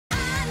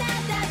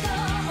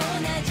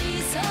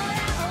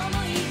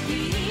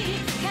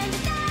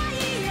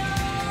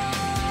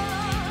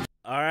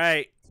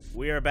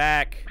We are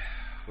back.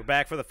 We're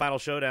back for the final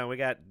showdown. We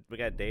got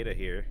Data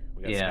here.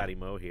 We got Scotty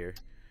Mo here.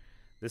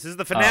 This is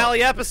the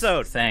finale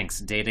episode. Thanks.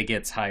 Data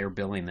gets higher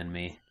billing than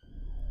me.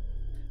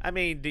 I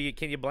mean,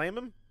 can you blame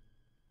him?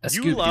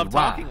 You love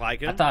talking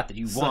like him. I thought that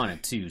you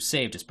wanted to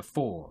save us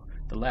before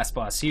the last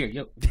boss here.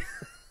 Yo.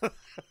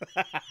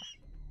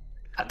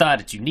 I thought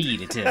that you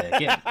needed to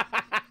get.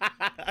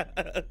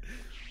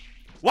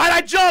 Why'd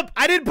I jump?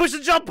 I didn't push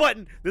the jump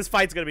button. This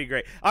fight's gonna be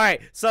great. All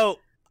right, so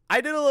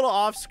I did a little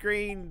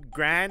off-screen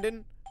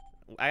grinding.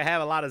 I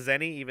have a lot of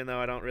Zenny, even though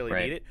I don't really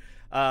need it.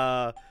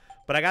 But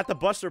I got the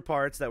Buster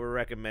parts that were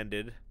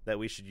recommended that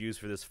we should use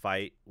for this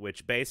fight,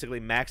 which basically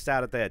maxed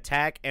out at the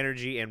attack,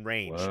 energy, and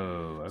range.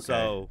 Whoa, okay.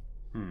 So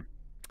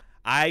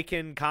I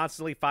can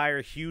constantly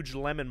fire huge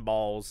lemon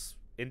balls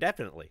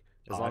indefinitely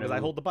as long as I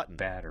hold the button.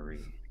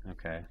 Battery.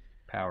 Okay.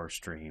 Power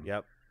stream.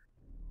 Yep.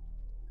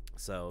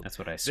 So that's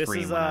what I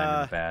scream when I'm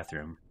in the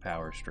bathroom.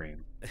 Power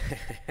stream.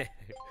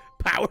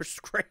 Power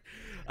stream.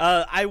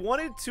 I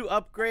wanted to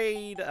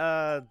upgrade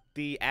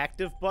the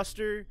active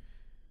Buster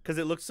because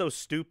it looked so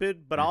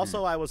stupid, but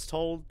also I was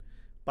told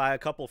by a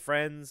couple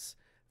friends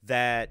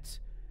that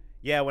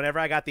whenever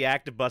I got the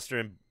active Buster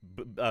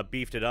and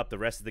beefed it up, the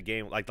rest of the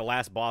game, like the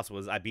last boss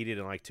I beat it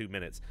in like 2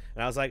 minutes,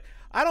 and I was like,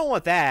 I don't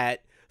want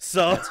that.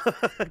 So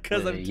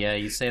because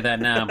you say that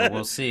now, but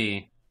we'll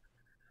see.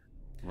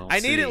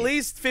 I need at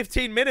least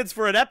 15 minutes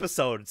for an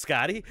episode,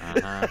 Scotty.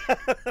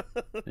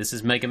 This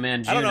is Mega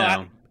Man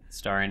Juno,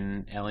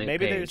 starring Elliot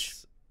Page.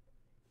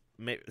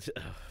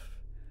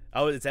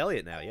 Oh, it's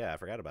Elliot now. Yeah, I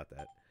forgot about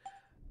that.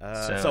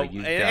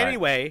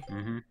 Anyway,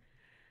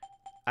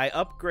 I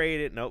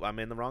upgraded. Nope, I'm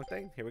in the wrong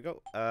thing. Here we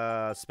go.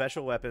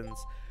 Special weapons.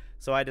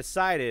 So I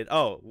decided.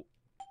 Oh,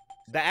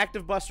 the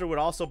active Buster would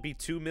also be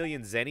 2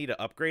 million Zenny to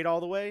upgrade all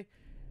the way.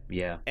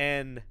 Yeah.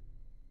 And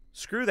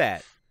screw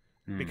that.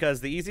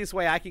 Because the easiest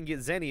way I can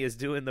get Zenny is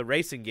doing the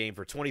racing game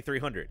for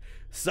 2,300.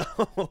 So,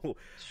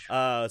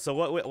 so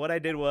what I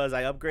did was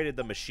I upgraded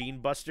the Machine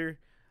Buster.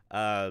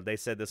 They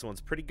said this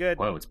one's pretty good.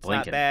 Whoa, it's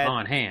blinking. Not bad.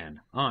 On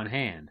hand. On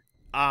hand.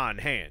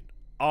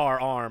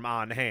 R arm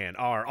on hand.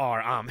 R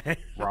arm hand.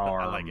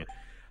 I like it.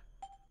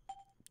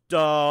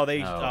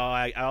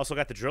 I also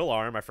got the drill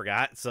arm. I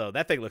forgot. So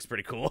that thing looks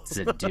pretty cool. Does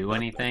it do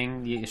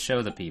anything? You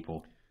show the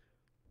people.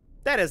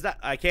 That is not.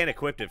 I can't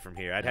equip it from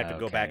here. I'd have to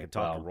go back and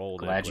talk to Roll.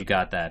 Glad you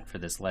got that for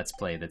this Let's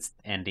Play that's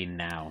ending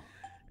now.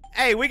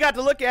 Hey, we got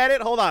to look at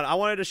it. Hold on. I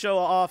wanted to show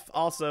off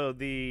also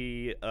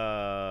the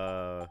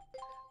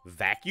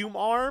vacuum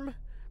arm.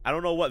 I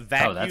don't know what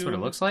vacuum. Oh, that's what it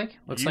looks like?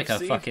 Looks like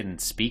a fucking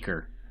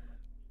speaker.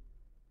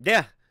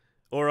 Yeah.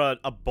 Or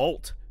a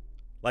bolt.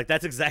 Like,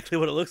 that's exactly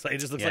what it looks like. It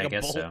just looks like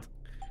a bolt. So.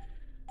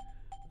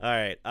 All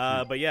right.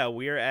 But yeah,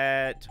 we're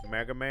at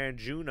Mega Man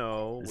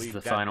Juno. This is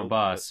the final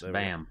boss.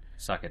 Bam.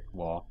 Suck it,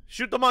 wall.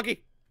 Shoot the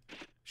monkey.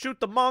 Shoot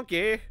the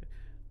monkey.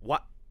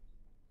 What?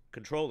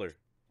 Controller.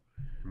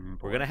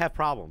 We're going to have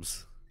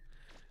problems.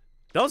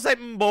 Don't say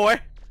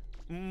boy.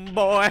 Boy.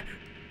 All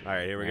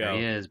right, here we go. There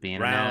he is, being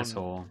an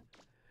asshole.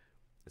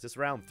 Is this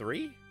round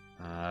 3?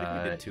 I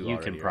think we did 2 you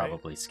already, can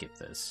probably skip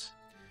this.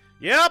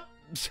 Yep.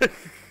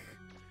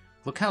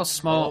 Look how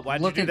small. Oh,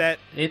 why'd you do that?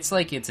 It's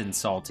like it's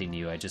insulting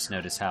you. I just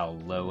noticed how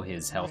low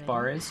his health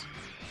bar is.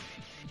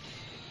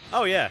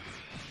 Oh, yeah.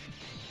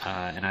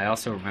 And I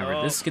also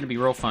remember this is going to be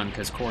real fun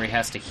because Corey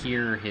has to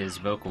hear his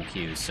vocal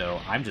cues,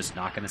 so I'm just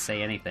not going to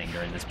say anything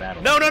during this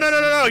battle. No,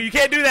 you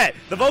can't do that.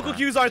 The vocal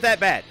cues aren't that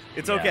bad.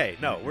 It's okay.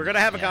 No, we're going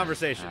to have a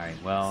conversation. All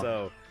right, well.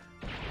 So.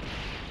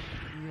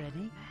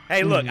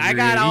 Hey, look, I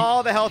got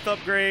all the health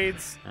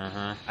upgrades.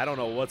 I don't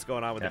know what's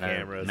going on with the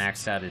cameras.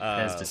 Maxed out his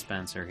Pez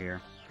dispenser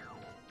here.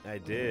 I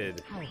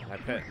did. I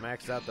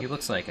maxed out the... He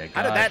looks like a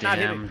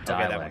goddamn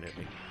Dalek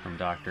from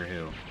Doctor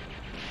Who.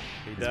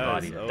 He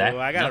does.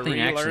 I gotta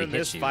relearn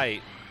this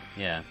fight.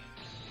 Yeah.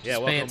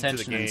 Just pay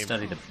attention and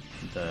study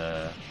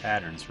the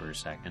patterns for a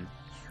second.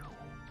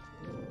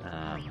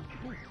 I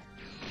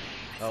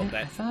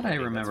thought I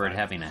remembered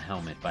having a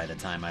helmet by the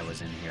time I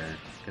was in here,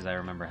 because I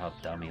remember how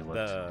dumb he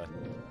looked.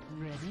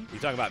 You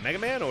talking about Mega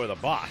Man or the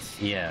boss?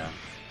 Yeah.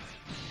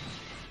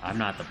 I'm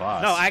not the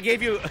boss. No, I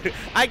gave you...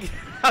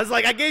 I was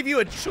like, I gave you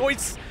a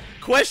choice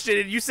question,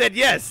 and you said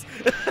yes.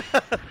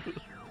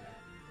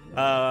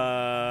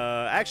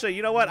 Actually,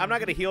 you know what? I'm not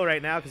going to heal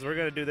right now because we're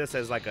going to do this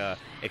as like a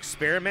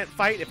experiment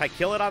fight. If I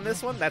kill it on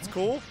this one, that's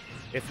cool.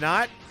 If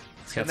not,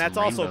 then that's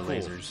also cool.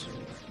 Lasers.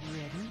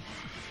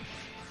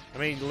 I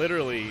mean,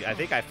 literally, I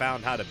think I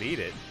found how to beat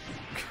it.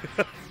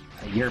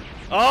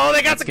 Oh,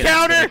 they got the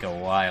counter! It's going to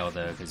take a while,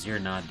 though, because you're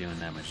not doing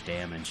that much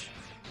damage.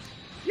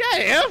 Yeah, I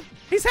am.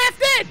 He's half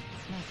dead.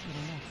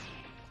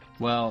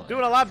 Well,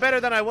 doing a lot better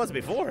than I was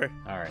before.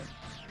 All right.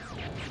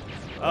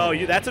 Oh,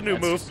 that's a new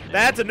move.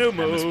 That's a new move.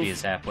 That must be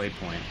his halfway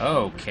point.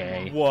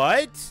 Okay.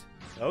 What?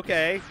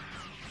 Okay.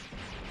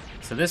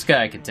 So this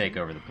guy could take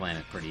over the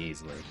planet pretty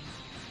easily.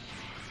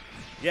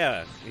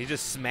 Yeah, he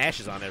just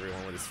smashes on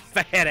everyone with his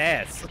fat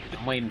ass.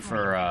 I'm waiting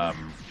for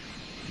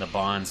the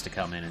Bonds to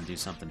come in and do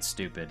something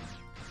stupid.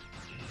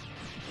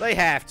 They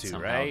have to,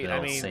 Somehow right?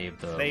 I mean,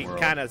 they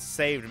kind of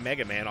saved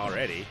Mega Man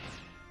already.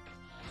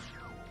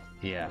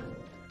 Yeah.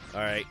 All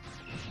right.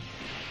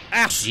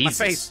 Ah, Jesus.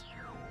 my face.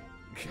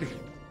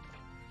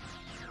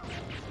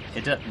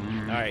 It does.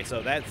 All right,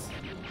 so that's.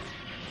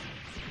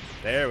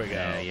 There we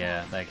go.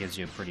 Yeah, that gives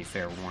you a pretty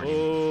fair warning.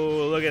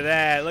 Oh, look at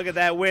that! Look at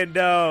that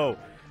window.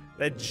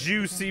 That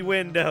juicy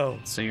window.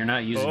 So you're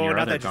not using Oh, your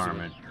not other that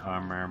juicy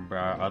garment,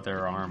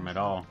 other arm at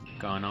all,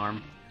 gun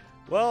arm.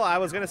 Well, I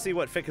was gonna see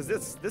what fit, because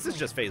this is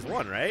just phase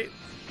 1, right?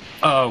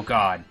 Oh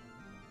God.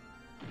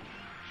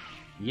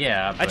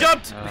 Yeah. I but,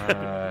 jumped.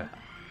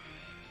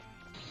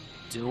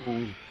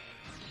 Dude,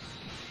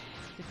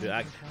 Dude,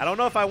 I don't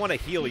know if I want to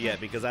heal yet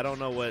because I don't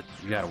know what.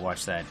 you gotta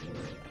watch that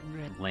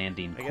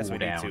landing I guess we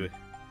need cooldown. to.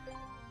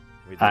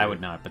 We I do.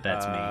 would not, but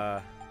that's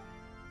me.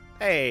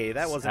 Hey,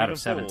 that wasn't Out even of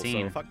 17.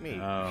 full, so fuck me.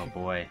 Oh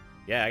boy.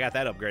 Yeah, I got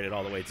that upgraded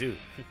all the way too.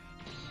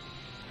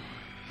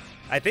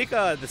 I think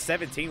the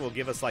 17 will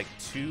give us like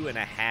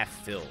 2.5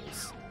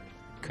 fills,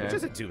 Okay. which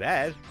isn't too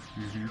bad.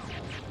 Mhm.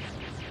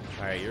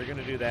 All right, you're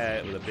gonna do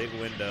that with a big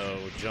window.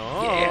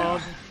 Jump.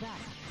 Yeah.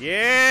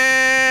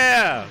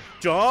 Yeah.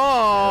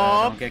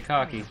 Jump. Don't get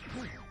cocky.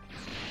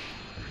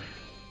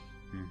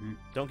 Mhm.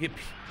 Don't get.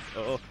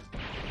 Oh.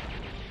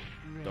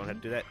 Don't have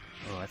to do that.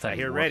 Oh, I thought I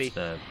you hear warped ready.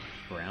 the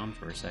ground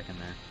for a second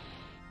there.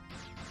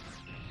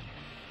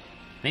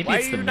 Maybe Why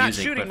it's are the you not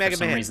music, shooting, but Mega for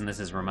some Man? reason this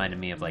is reminding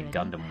me of like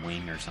Gundam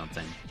Wing or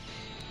something.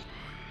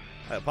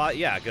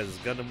 Yeah, because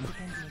Gundam.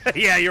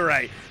 Yeah, you're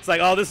right. It's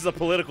like, oh, this is a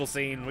political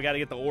scene. We got to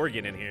get the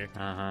organ in here.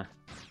 Uh-huh.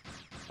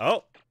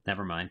 Oh.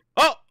 Never mind.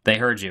 Oh. They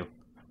heard you.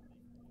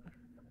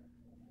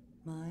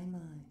 My.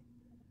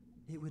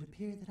 It would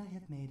appear that I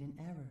have made an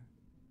error.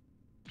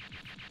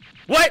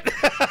 What?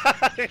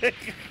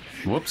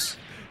 Whoops.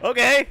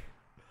 Okay.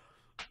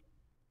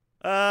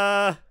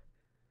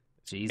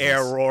 Jesus.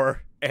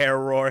 Error.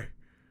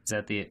 Is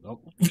that the... Oh.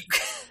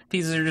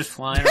 Pieces are just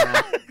flying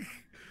around.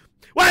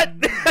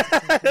 What?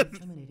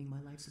 Terminating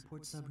my life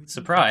support subroutine.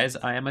 Surprise,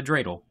 I am a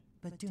dreidel.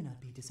 But do not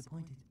be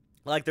disappointed.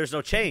 Like, there's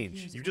no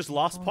change. You just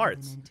lost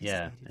parts.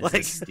 Yeah. Is Like-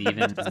 this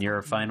even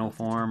your final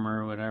form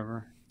or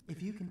whatever?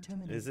 If you can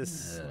terminate Is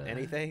this me,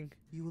 anything?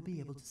 you will be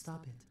able to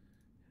stop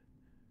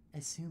it.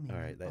 Assuming All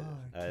right, you are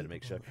I had to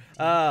make sure. capable of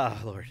Ah,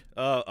 taking Lord.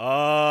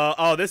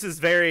 Oh, this is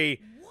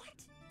very.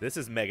 This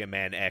is Mega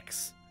Man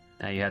X.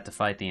 Now you have to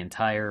fight the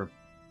entire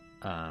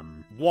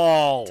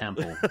Wall.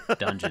 temple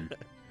dungeon.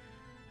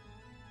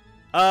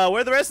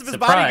 Where'd the rest of his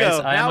body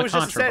Surprise, go? I Now am a it's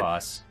just Contra set.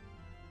 boss.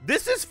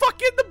 This is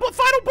fucking the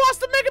final boss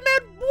to Mega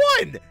Man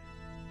 1!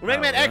 Or Mega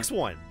Oh, Man really?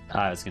 X1.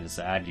 I was gonna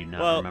say I do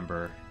not Well,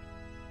 remember.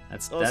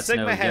 That's Well, that's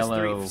Sigma no has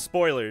yellow. 3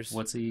 spoilers.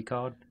 What's he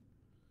called?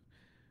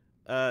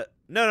 No,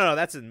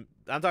 that's in.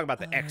 I'm talking about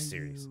the Are X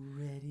series. you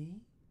ready?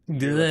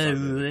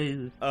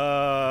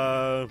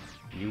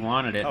 You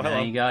wanted it, Oh, now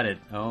hello. you got it.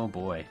 Oh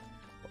boy.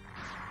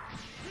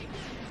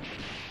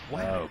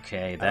 What?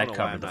 Okay, I don't that know why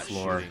covered I'm the not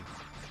floor. shooting.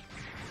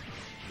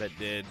 That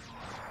did.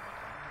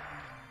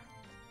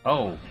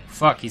 Oh,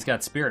 fuck, he's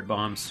got spirit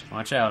bombs.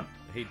 Watch out.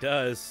 He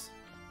does.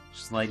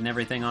 Just lighting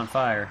everything on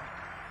fire.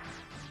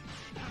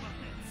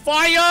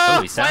 Fire! Oh,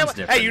 he sounds Fire!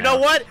 different Hey, you know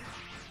now. what?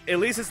 At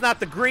least it's not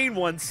the green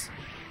ones.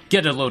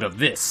 Get a load of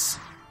this.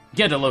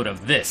 Get a load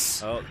of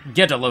this. Oh.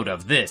 Get a load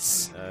of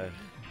this.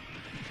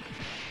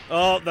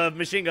 Oh, the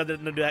machine gun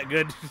didn't do that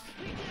good.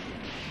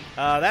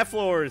 That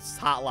floor is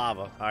hot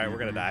lava. All right, we're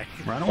gonna die.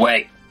 Run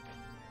away!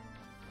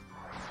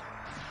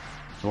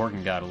 The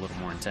organ got a little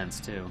more intense,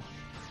 too.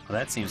 Well,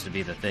 that seems to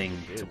be the thing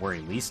to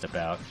worry least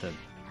about, the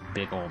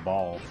big old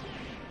ball.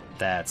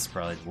 That's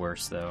probably the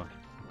worst, though.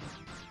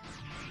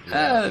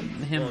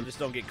 Him... Well, just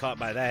don't get caught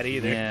by that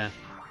either. Yeah.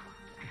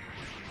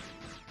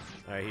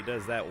 All right, he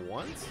does that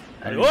once.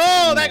 I didn't-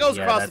 Whoa, that goes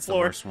yeah, across that's the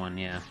floor. worst one,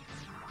 yeah.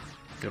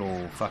 Good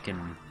old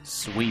fucking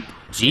sweep.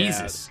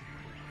 Jesus.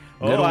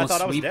 Oh, Good I old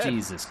thought I was sweep dead.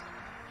 Jesus.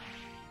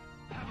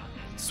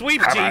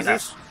 Sweep How about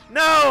Jesus!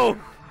 No! I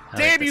like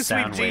Damn the you, sweep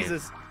sound wave.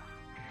 Jesus!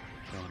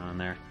 Going on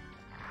there.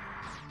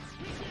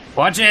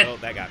 Watch it! Oh,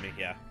 that got me.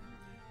 Yeah.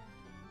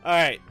 All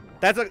right,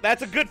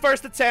 that's a good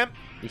first attempt.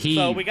 He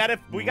So we gotta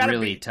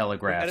really be,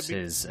 telegraphs we gotta be-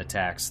 his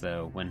attacks,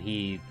 though.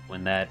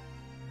 When that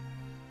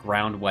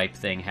ground wipe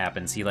thing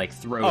happens, he like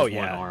throws Oh, one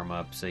yeah. arm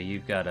up. So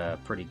you've got a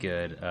pretty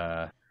good.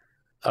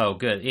 Oh,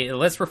 good.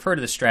 Let's refer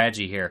to the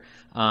strategy here.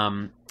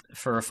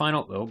 For a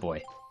final. Oh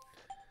boy.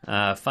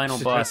 Final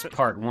boss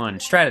part 1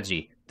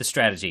 strategy. The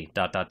strategy ...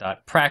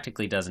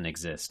 practically doesn't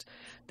exist.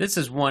 This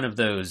is one of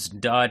those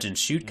dodge and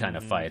shoot kind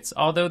of fights.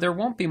 Although there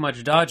won't be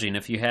much dodging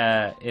if you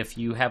have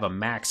a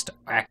maxed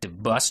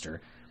active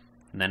buster.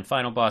 And then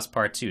final boss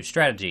part 2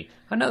 strategy.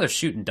 Another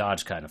shoot and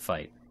dodge kind of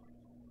fight.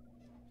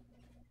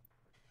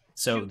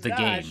 So Shoot, the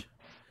dodge.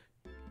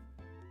 game.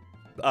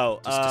 Oh,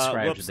 Just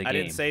described whoops! the I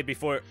game. didn't say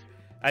before.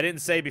 I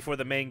didn't say before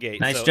the main gate.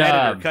 Nice so job.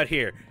 Editor, cut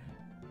here.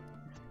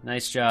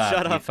 Nice job.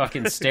 Shut You up.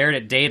 fucking stared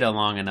at data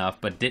long enough,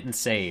 but didn't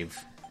save.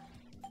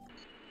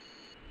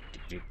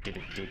 Oh,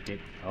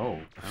 I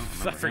don't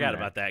remember I forgot him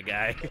about that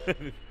guy.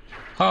 there.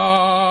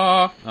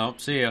 Oh,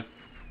 see ya.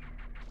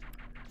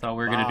 Thought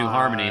we were gonna do Bye.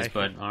 harmonies,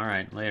 but all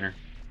right, later.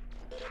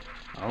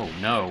 Oh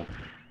no.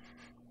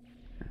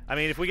 I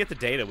mean, if we get the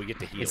data, we get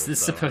to heal. Is this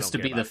so supposed to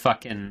be the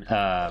fucking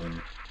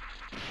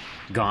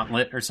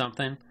gauntlet or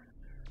something?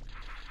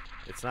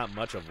 It's not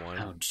much of one.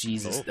 Oh,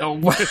 Jesus. Oh,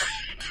 what?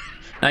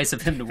 Nice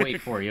of him to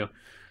wait for you.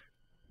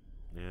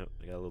 Yeah,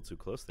 I got a little too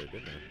close there,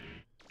 didn't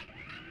I?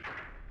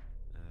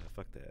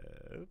 Fuck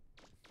that.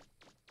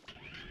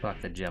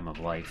 Fuck the gem of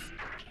life.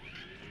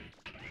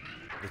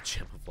 The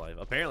gem of life.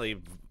 Apparently,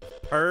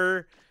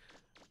 per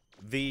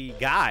the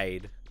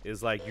guide,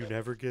 is like, you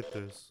never get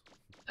this.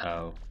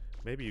 Oh.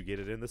 Maybe you get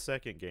it in the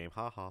second game.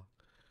 Haha.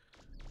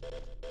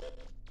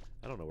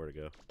 I don't know where to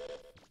go.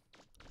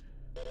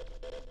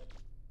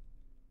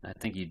 I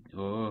think you...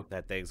 Oh.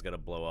 That thing's gonna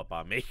blow up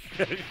on me.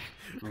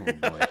 Oh,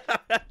 boy.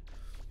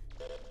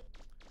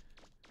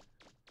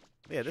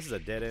 Yeah, this is a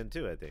dead end,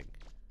 too, I think.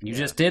 You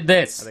just did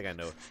this. I think I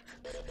know.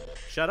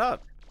 Shut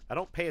up. I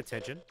don't pay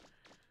attention.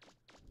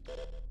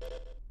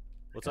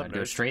 What's up, Go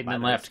nerd? straight and Bye,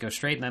 then nerds. left. Go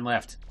straight and then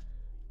left.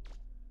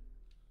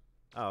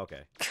 Oh,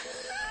 okay.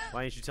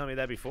 Why didn't you tell me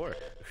that before?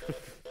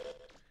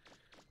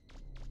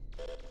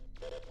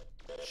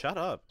 Shut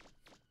up.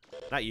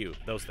 Not you.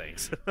 Those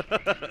things.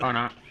 Oh,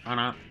 no. Oh,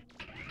 no.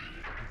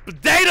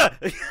 Data!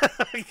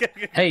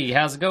 Hey,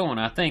 how's it going?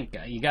 I think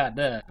you got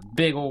the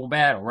big old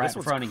battle right This in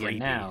one's front of you creepy.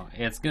 now.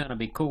 It's gonna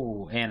be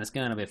cool and it's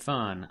gonna be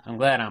fun. I'm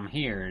glad I'm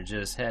here,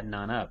 just heading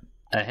on up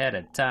ahead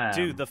of time.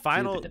 Dude, the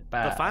final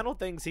Doop-a-da-ba.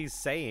 things he's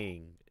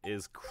saying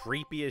is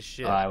creepy as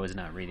shit. Oh, I was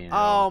not reading it. at Oh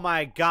all.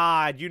 my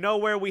god. You know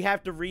where we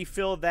have to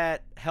refill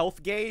that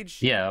health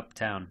gauge? Yeah,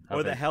 uptown.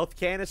 Or the health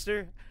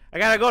canister? I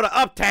gotta go to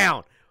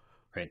Uptown.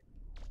 Right.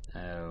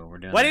 Oh, we're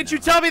doing. Why that didn't you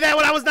now. tell me that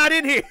when I was not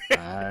in here?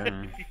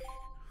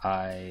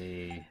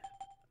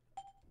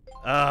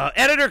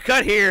 Editor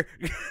cut here.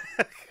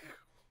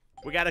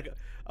 We gotta go.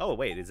 Oh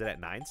wait, is it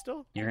at 9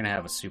 still? You're gonna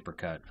have a super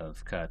cut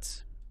of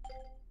cuts.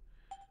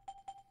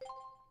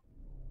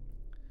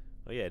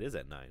 Oh yeah, it is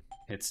at 9.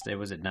 It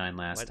was at 9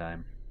 last What?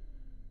 time.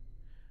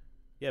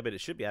 Yeah, but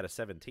it should be out of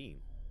 17.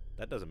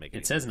 That doesn't make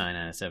any It says 9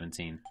 out of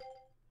 17.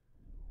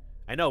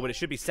 I know, but it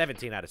should be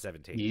 17 out of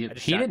 17. He I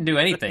just didn't do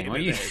anything. What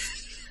are you?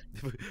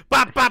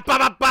 Bop, bop,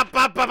 bop, bop, bop,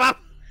 bop, bop.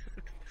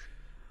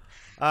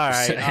 All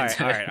right, So- all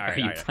right, all right, all Are right.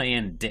 you all right.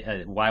 playing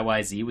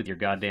YYZ with your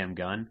goddamn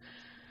gun?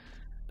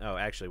 Oh,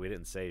 actually, we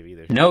didn't save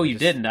either. No, We you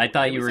just- didn't. I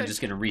thought Did you we were save?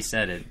 just gonna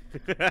reset it.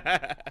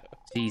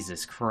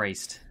 Jesus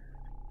Christ.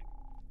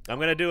 I'm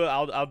gonna do.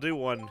 I'll do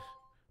one.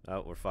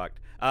 Oh, we're fucked.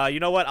 You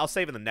know what? I'll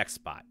save in the next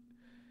spot.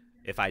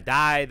 If I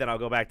die, then I'll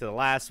go back to the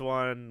last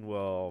one.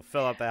 We'll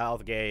fill up the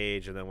health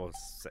gauge, and then we'll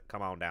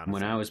come on down.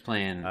 When I was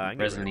playing I can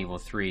get Resident rid of Evil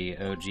 3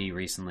 OG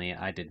recently,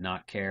 I did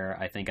not care.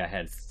 I think I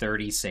had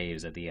 30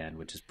 saves at the end,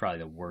 which is probably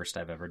the worst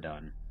I've ever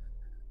done.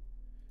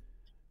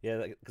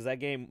 Yeah, because that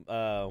game,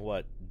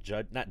 not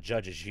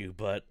judges you,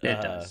 but It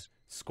does.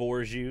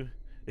 scores you.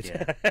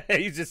 Yeah.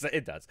 You just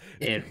it does.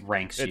 It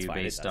ranks It's you fine,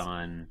 it based does.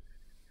 on.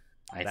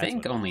 I That's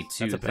think what- only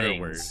two that's a better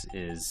things word.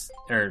 is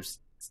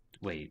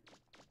wait.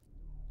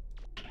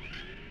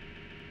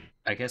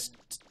 I guess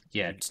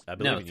yeah. I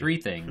believe No, in you. 3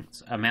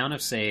 things: amount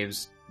of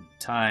saves,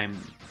 time,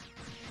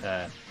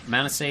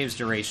 amount of saves,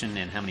 duration,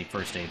 and how many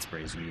first aid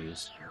sprays you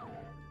use.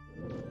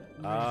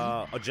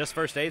 Just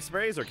first aid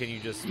sprays, or can you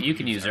just? You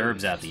can use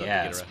herbs out and the stuff to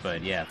get ass, around?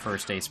 but yeah,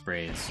 first aid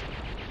sprays.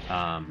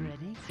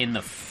 Ready? In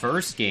the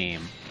first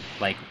game,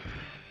 like,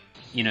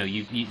 you know,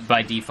 you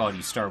by default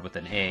you start with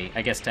an A.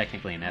 I guess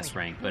technically an S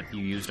rank, but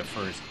you used a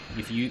first.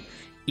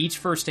 Each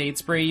first aid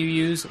spray you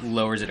use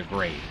lowers it a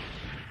grade,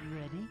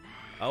 Ready?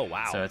 Oh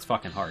wow. so it's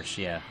fucking harsh.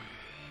 Yeah.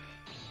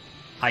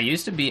 I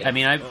used to be. I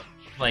mean, I've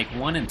like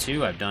 1 and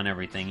 2. I've done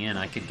everything in.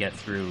 I could get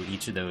through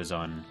each of those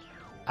on.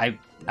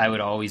 I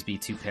would always be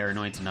too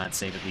paranoid to not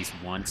save at least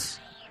once.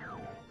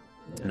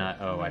 To not.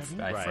 Oh, I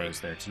Right. froze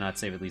there. To not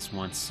save at least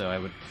once, so I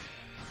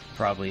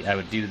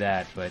would do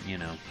that, but you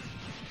know.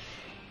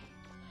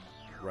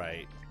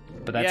 Right.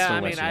 But that Yeah, still I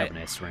lets mean, you have an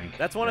S rank.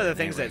 That's one of or the an A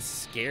things that rank.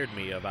 scared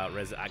me about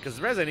Resident, because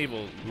Resident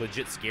Evil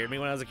legit scared me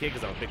when I was a kid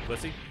because I'm a big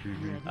pussy.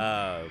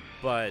 Mhm.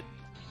 But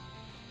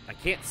I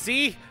can't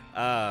see.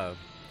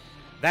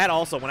 That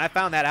also, when I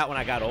found that out when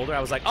I got older, I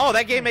was like, oh,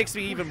 that game makes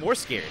me even more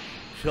scared.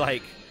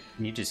 Like,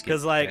 You just get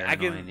 'cause, like, I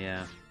can- paranoid,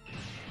 yeah.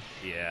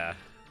 yeah,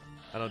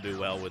 I don't do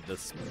well with the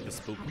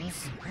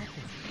spookies.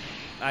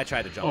 I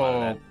tried to jump Oh.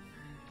 out of that.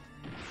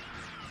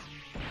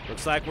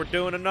 Looks like we're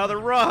doing another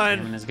Him run.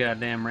 and his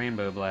goddamn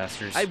rainbow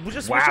blasters. I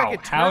just wow, wish I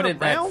could turn how did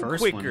that around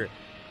first quicker. one?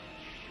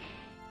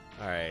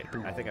 All right,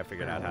 I think I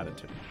figured out how to.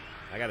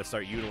 I got to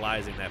start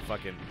utilizing that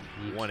fucking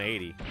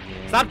 180.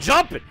 Yeah. Stop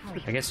jumping!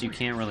 I guess you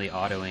can't really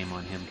auto aim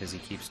on him because he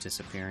keeps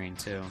disappearing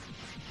too.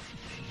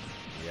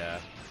 Yeah,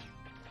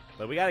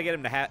 but we got to get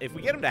him to if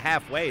we get him to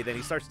halfway, then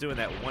he starts doing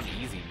that one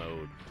easy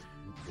mode,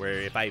 where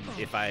if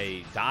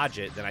I dodge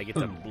it, then I get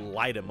to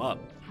light him up.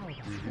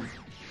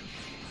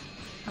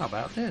 How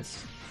about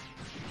this?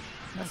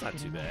 That's not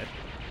too bad.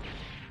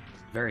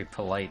 Very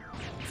polite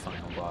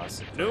final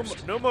boss. At No,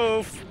 first. no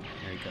move.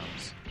 There he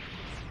comes.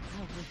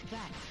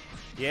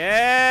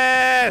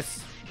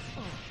 Yes.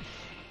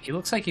 He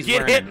looks like he's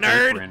Get wearing hit, an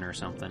nerd! apron or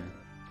something.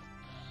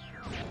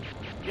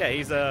 Yeah,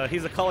 he's a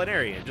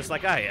culinarian, just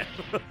like I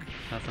am.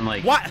 Nothing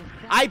like. What?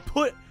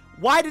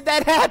 Why did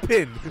that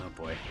happen? Oh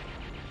boy.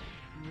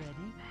 Ready?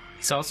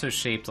 He's also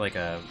shaped like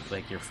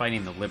you're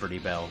fighting the Liberty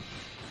Bell.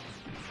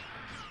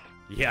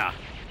 Yeah.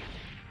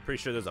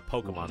 Pretty sure there's a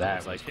Pokemon Ooh,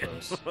 that that looks like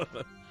was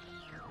close.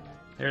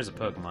 There's a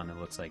Pokemon that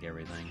looks like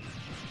everything.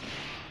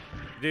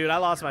 Dude, I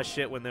lost my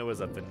shit when there was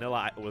an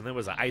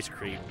ice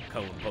cream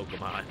cone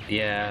Pokemon.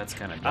 Yeah, that's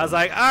kind of. I was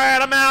like, all right,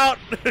 I'm out.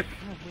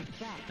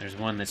 There's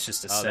one that's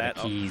just a set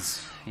of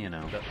keys, you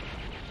know.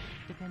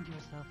 Defend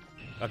yourself.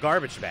 A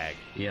garbage bag.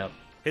 Yep.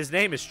 His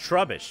name is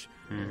Trubbish.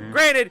 Mm-hmm.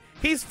 Granted,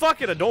 he's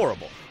fucking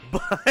adorable,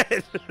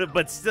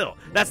 but still,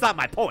 that's not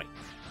my point.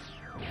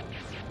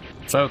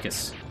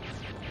 Focus.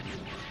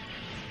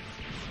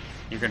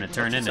 You're gonna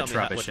turn you into tell me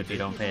what Trubbish to if you do.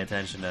 don't pay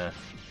attention to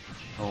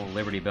old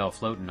Liberty Bell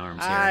floating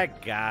arms here. I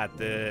got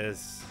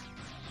this.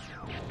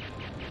 Oh,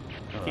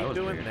 that Keep was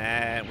doing weird.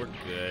 that. We're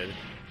good.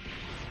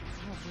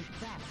 What was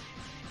that?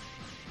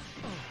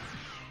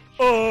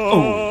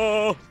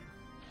 Oh.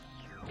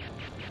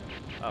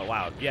 Oh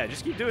wow. Yeah,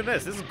 just keep doing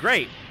this. This is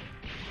great.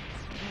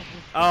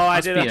 Oh, I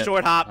Must did be a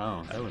short hop.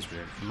 Oh, that was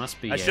weird. It must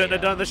be. I shouldn't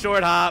have done the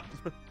short hop.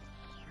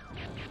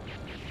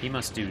 He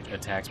must do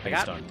attacks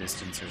based on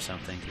distance or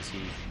something, because he.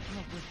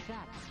 What was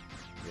that?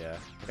 Yeah,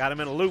 I got him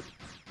in a loop.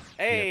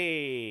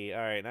 Hey, all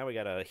right, now we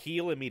gotta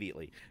heal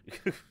immediately.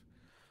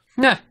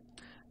 Nah,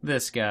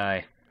 this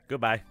guy.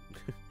 Goodbye.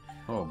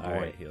 Oh boy. All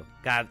right, heal.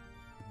 God,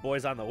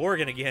 boy's on the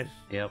organ again.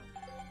 Yep.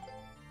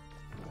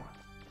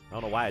 I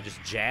don't know why I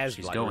just jazzed.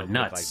 She's like, going real quick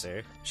nuts. Like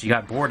there. She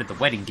got bored at the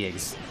wedding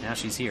gigs. Now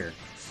she's here.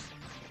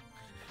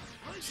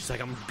 She's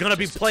like, I'm gonna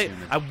be Just playing.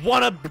 assuming. I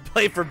wanna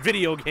play for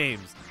video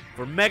games,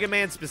 for Mega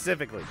Man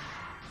specifically.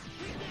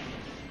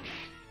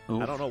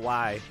 Ooh. I don't know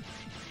why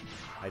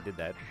I did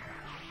that.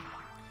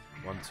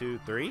 1, 2,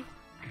 3.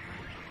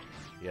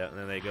 Yeah, and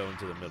then they go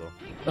into the middle.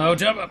 Oh,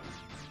 jump up!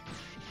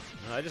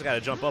 I just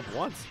gotta jump up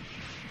once.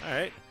 All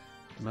right.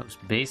 Most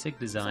basic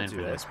design It's not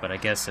for too this, but I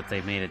guess if they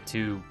made it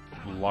too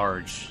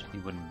large, you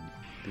wouldn't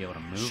be able to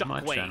move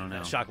much. I don't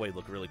know. That Shockwave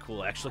looked really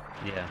cool, actually.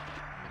 Yeah.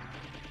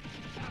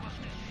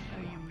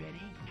 Are you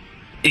ready?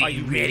 Are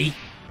you ready?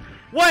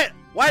 What?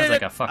 Why Sounds did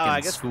like it? a fucking I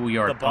guess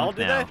schoolyard the ball punk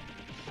did now.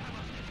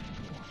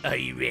 that? Are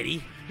you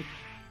ready?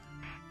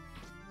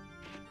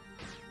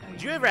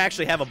 Did you ever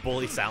actually have a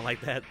bully sound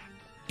like that?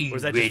 Or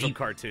is that just from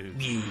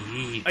cartoons?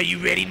 Are you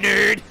ready,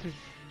 nerd?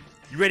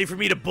 You ready for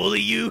me to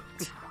bully you?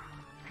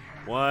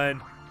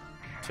 1,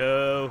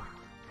 2,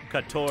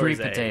 14. Sweet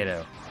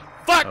potato.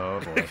 Fuck! Oh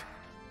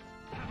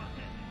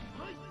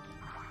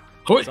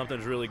boy.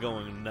 Something's really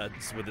going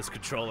nuts with this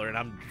controller, and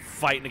I'm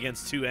fighting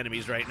against 2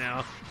 enemies right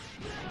now.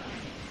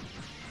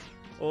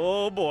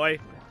 Oh boy.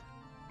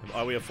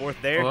 Are we a 4th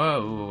there?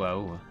 Whoa,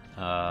 whoa.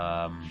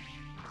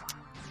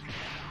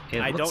 It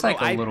I looks don't like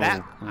know. a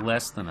little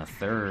less than a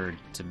third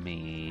to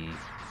me.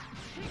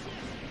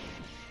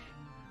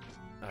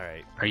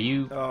 Alright. Are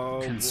you Oh,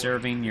 boy.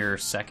 conserving your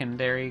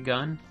secondary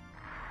gun?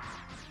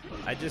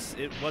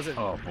 It wasn't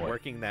Oh, boy.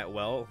 working that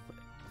well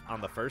on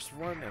the first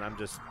one, and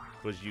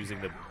was using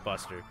the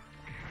Buster.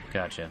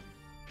 Gotcha.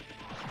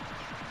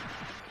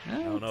 I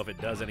don't know if it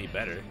does any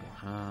better.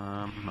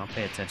 I'll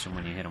pay attention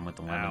when you hit him with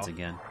the lemons Ow.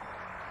 again.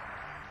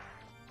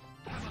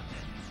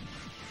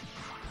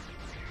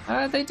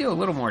 They do a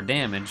little more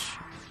damage.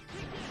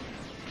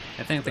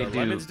 I think they The do.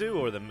 lemons do,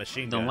 or the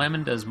machine The gun?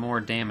 lemon does more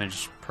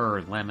damage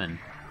per lemon.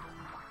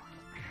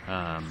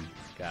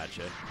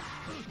 Gotcha.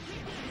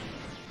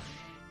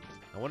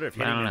 I wonder if I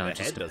hitting don't in know, the it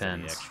just head does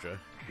any depends. extra.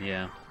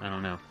 Yeah, I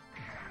don't know.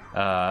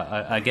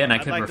 Again, I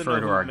I'd could like to refer know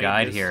to who our made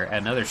guide this. here.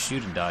 Another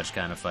shoot and dodge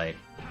kind of fight.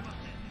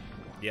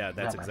 Yeah,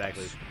 that's Oh my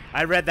exactly. gosh.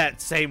 I read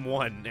that same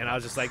one, and I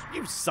was just like,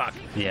 you suck.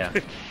 Yeah.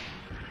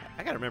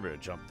 I gotta remember to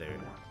jump there.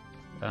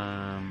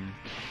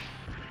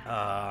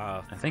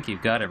 I think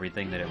you've got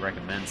everything that it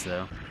recommends,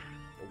 though.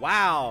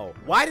 Wow.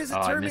 Why does it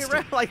Oh, I turn me missed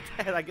around it. like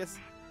that? I guess.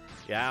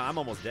 Yeah, I'm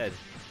almost dead.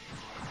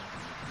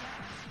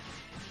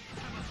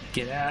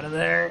 Get out of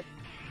there.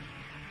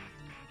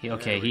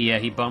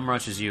 He bum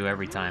rushes you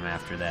every time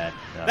after that.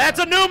 That's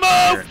a new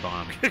move! Spirit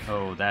bomb.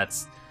 Oh,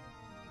 that's.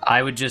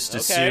 I would just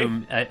Okay.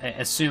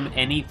 assume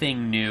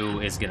anything new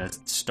is gonna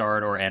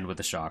start or end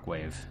with a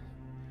shockwave.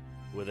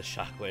 With a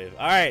shockwave.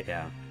 All right.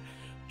 Yeah.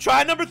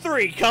 Try number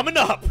 3 coming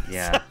up.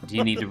 Yeah. Do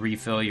you need to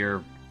refill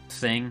your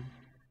thing?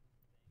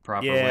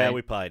 Proper Yeah, way?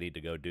 we probably need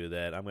to go do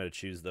that. I'm gonna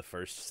choose the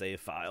first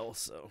save file.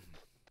 So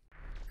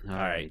All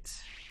right.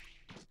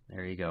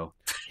 There you go.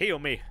 heal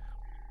me.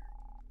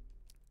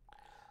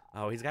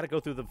 Oh, he's got to go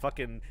through the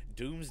fucking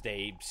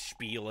doomsday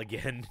spiel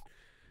again.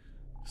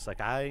 It's like,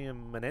 I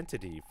am an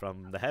entity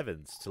from the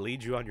heavens to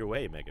lead you on your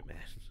way, Mega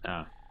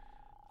Man.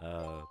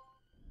 Oh.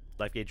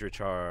 Life gauge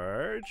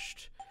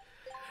recharged.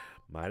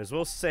 Might as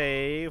well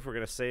save. We're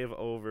going to save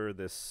over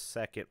this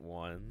second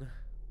one.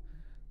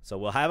 So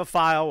we'll have a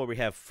file where we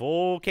have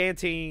full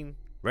canteen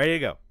ready to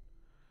go.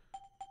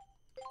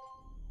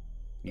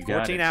 You got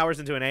 14 it. hours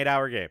into an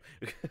 8-hour game.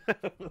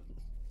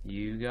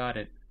 You got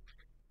it.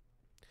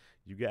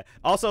 You got.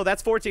 Also,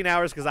 that's 14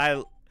 hours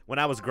because when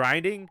I was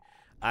grinding,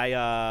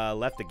 I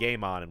left the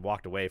game on and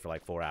walked away for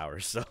like 4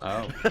 hours. So.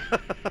 Oh.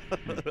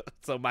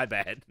 So my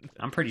bad.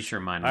 I'm pretty sure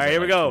mine was All right, here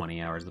we like go.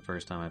 20 hours the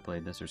first time I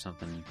played this or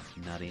something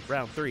nutty.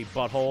 Round 3,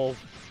 butthole.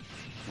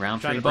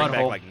 Round Trying 3 to bring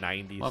back butthole. like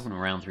 90s. Welcome to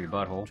round 3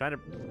 butthole. Trying to.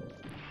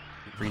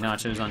 Free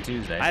nachos on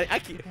Tuesday.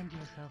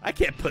 I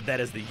can't put that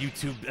as the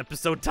YouTube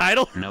episode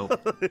title.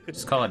 Nope.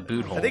 Just call it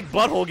boothole. I think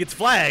butthole gets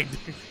flagged.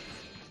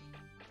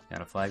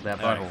 Gotta flag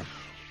that All right. butthole.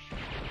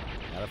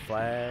 Got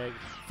a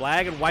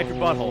flag and wipe your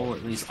butthole.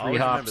 At least 3 Always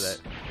remember hops.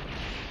 that.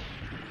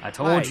 I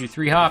told Right. you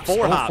 3 hops.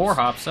 4 hops. 4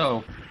 hops.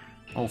 Oh.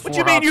 Oh, What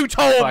you mean you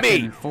told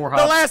me? 4 The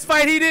hops. last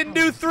fight he didn't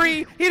do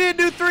 3. He didn't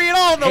do 3 at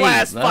all in the Hey,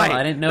 last well, fight.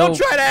 I didn't know Don't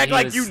try to act he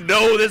like was- you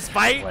know this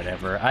fight.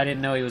 Whatever. I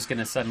didn't know he was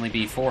gonna suddenly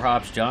be 4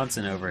 hops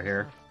Johnson over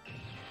here.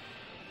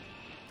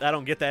 I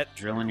don't get that.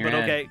 Drilling your But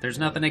head. okay. There's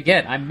nothing to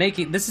get.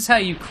 This is how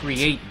you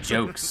create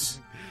jokes.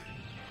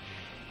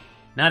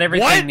 Not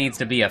everything What? needs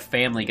to be a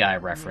Family Guy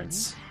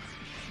reference.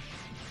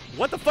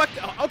 What the fuck?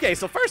 Okay,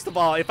 so first of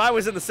all, if I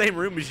was in the same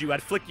room as you,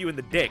 I'd flick you in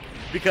the dick.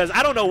 Because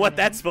I don't know what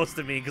that's supposed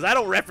to mean, because I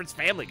don't reference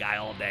Family Guy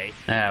all day.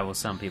 Well,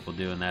 some people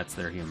do, and that's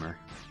their humor.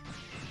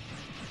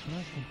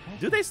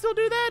 Do they still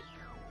do that?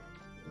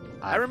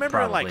 I remember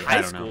in, like, Probably. high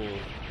I don't know. school.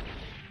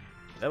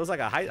 That was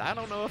like a high... I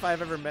don't know if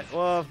I've ever met...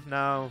 Well,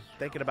 no.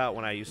 Thinking about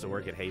when I used to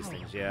work at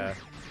Hastings, yeah.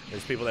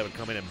 There's people that would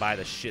come in and buy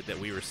the shit that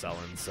we were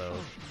selling, so...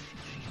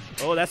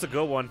 Oh, that's a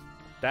good one.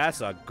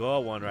 That's a good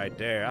one right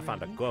there. I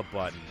found a good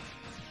button.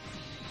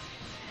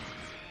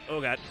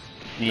 Oh, God.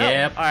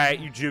 Yep. No. All right,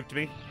 you juked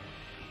me.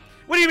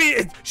 What do you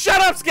mean?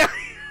 Shut up, Sky!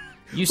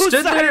 You Whose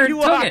stood side there are and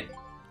you took on? it.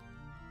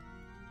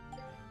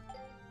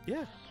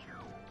 Yeah.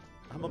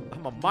 I'm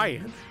a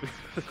man.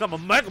 I'm a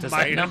mega Does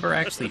man. that number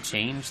actually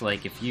change?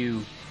 Like, if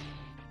you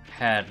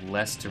had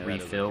less to Yeah, that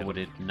doesn't refill, count. would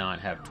it not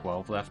have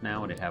 12 left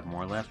now? Would it have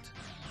more left?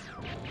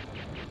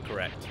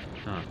 Correct.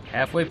 Huh.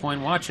 Halfway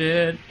point, watch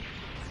it.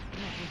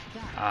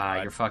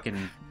 Ah, you're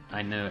fucking...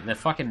 I know. The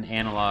fucking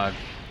analog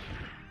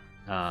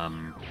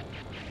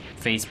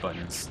face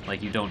buttons.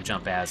 Like, you don't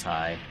jump as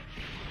high.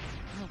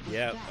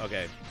 Yeah,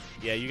 okay.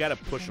 Yeah, you gotta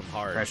push them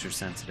hard. Pressure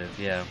sensitive,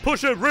 yeah.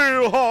 Push it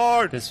real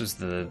hard! This was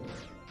the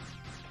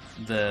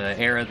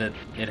era that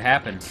it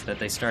happened, that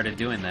they started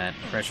doing that.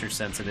 Pressure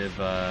sensitive,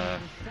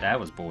 that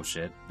was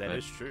bullshit. That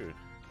is true.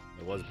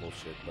 It was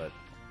bullshit, but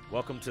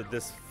welcome to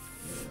this...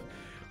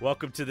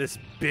 Welcome to this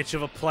bitch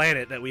of a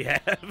planet that we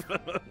have.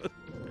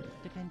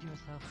 Defend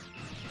yourself.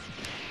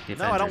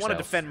 No, I don't want to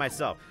defend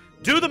myself.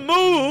 Do the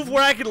move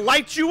where I can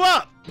light you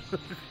up!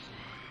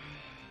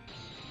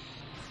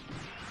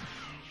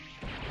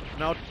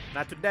 No,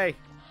 not today.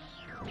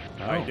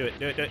 Alright, do it.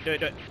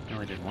 I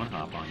only did 1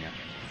 hop on you.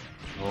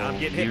 Oh, I'm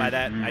getting hit by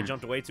that. I mm.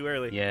 jumped way too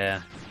early.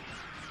 Yeah.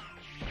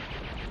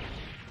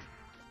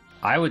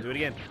 I would Do it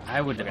again.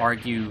 I would Okay.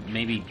 argue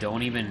maybe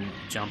don't even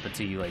jump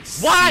until you like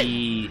Why?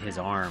 see his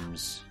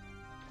arms.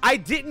 I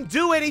didn't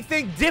do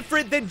anything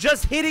different than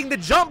just hitting the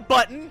jump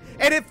button,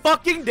 and it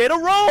fucking did a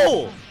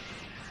roll!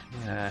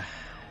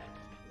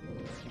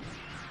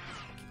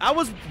 I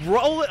was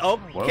rolling... Oh,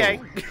 okay.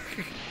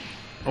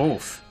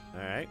 Oof.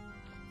 Alright.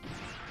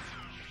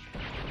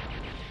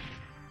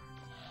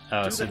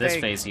 Oh, Do so the this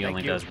thing. phase he Thank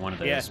only you. does one of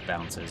those Yeah.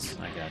 bounces.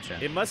 I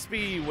gotcha. It must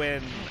be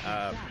when...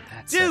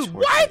 That's Dude, such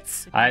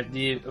what?!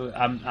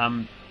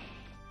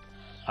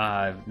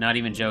 I'm not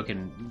even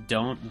joking.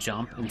 Don't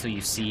jump until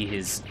you see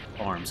his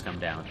arms come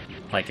down.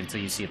 Like until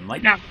you see them.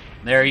 Like, no.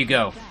 There you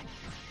go.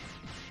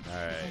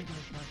 Alright.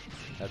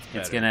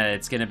 That's better.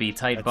 It's gonna be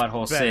tight That's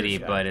butthole better, city,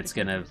 Scott. but it's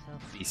gonna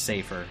be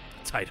safer.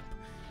 Tight.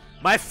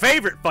 My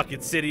favorite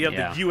fucking city of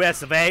Yeah. the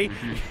US of A.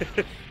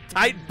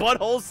 Tight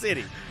butthole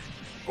city.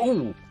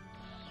 Ooh,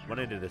 Run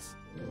into this.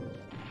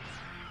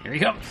 here he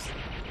comes.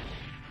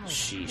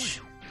 Sheesh.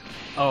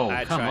 Oh,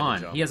 I come tried to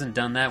on. jump. He hasn't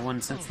done that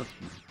one since the.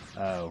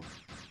 Oh,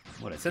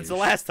 what a Since the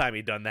douche. last time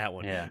he done that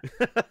one. Yeah.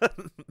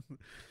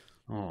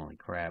 Holy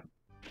crap.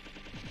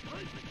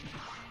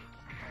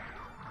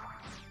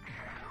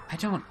 I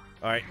don't.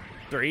 Alright.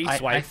 3, I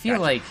swipe. feel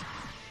Gotcha.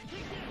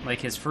 like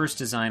his first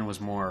design was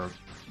more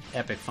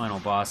epic final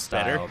boss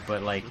style, Better?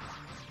 but like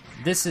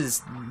this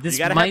You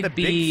gotta might have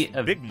the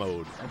be big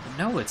mode.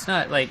 No, it's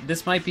not. Like,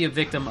 this might be a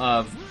victim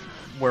of,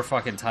 we're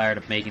fucking tired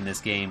of making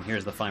this game,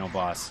 here's the final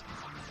boss.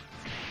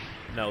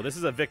 No, this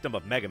is a victim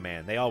of Mega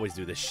Man. They always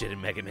do this shit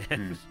in Mega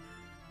Man.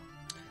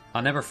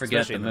 I'll never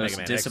forget Especially the in the Mega most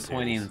Man X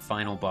disappointing series.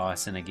 final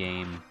boss in a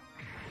game.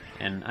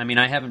 And, I mean,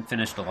 I haven't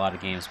finished a lot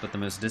of games, but the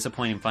most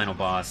disappointing final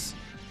boss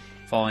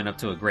following up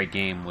to a great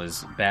game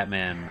was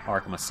Batman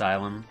Arkham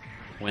Asylum,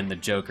 when the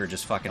Joker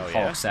just fucking Oh,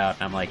 yeah? hulks out,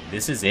 and I'm like,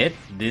 this is it?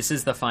 This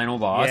is the final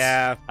boss?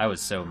 Yeah. I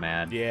was so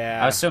mad. Yeah.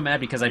 I was so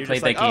mad because I You're played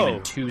just like, that game oh.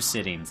 in 2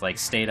 sittings, like,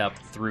 stayed up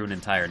through an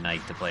entire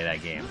night to play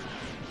that game.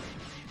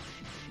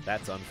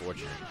 That's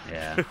unfortunate.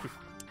 Yeah.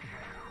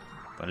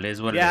 But it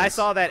is what it is. Yeah, I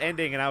saw that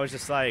ending and I was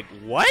just like,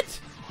 what?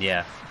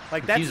 Yeah.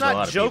 Like, that's Confused a lot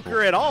not of Joker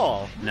people. at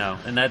all. No,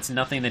 and that's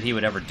nothing that he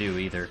would ever do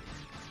either.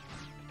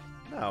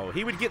 No,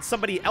 he would get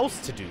somebody else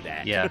to do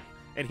that. Yeah.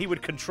 And he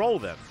would control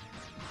them.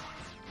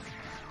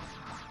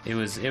 It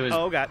was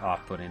Oh, God.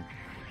 off-putting.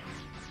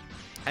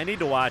 I need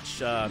to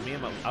watch. I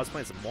was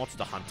playing some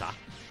Monster Hunter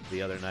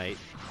the other night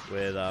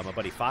with my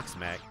buddy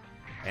Foxmac,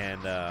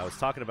 and I was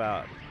talking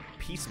about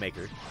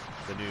Peacemaker,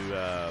 the new,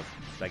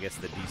 I guess,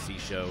 the DC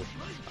show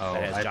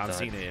that has John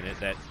Cena in it.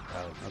 That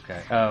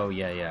okay. Oh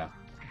yeah.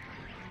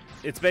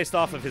 It's based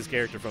off of his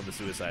character from the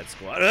Suicide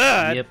Squad.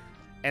 Yep.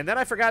 And then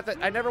I forgot that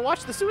I never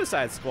watched the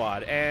Suicide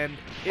Squad, and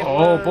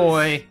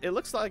boy, it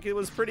looks like it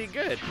was pretty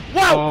good.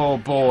 Whoa! Oh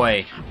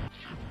boy.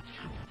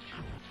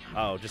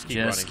 Oh, just keep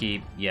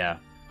running. Yeah.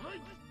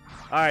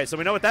 All right, so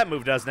we know what that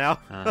move does now.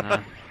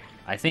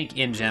 I think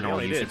in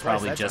general you should twice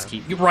probably that just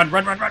time. keep. You run.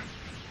 Well,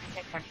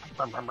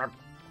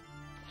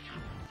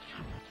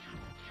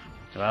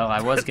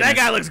 I was gonna. That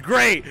guy looks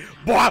great.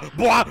 Blah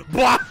blah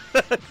blah.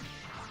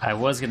 I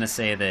was gonna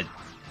say that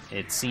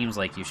it seems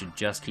like you should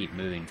just keep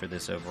moving for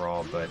this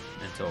overall, but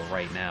until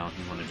right now,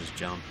 you want to just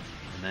jump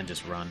and then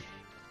just run.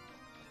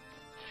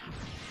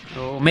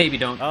 Oh, maybe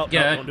don't. Oh,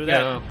 no, don't do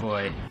that. Oh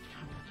boy.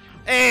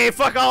 Hey,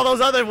 fuck all those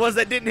other ones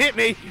that didn't hit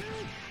me.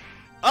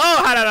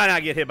 Oh, how did I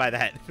not get hit by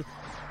that?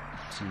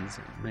 Jeez,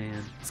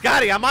 man.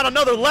 Scotty, I'm on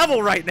another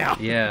level right now.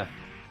 Yeah.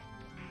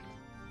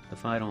 The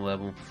final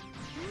level.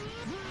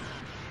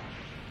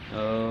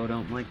 Oh,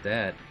 don't like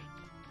that.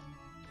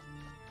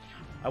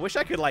 I wish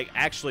I could, like,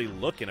 actually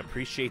look and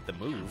appreciate the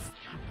move.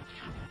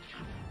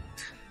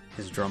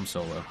 His drum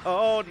solo.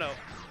 Oh, no.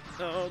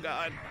 Oh,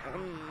 God.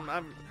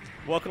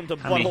 Welcome to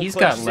I mean, Butthole he's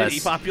Clutch got City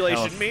less population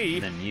health me.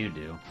 than you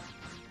do.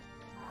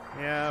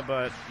 Yeah,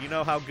 but you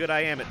know how good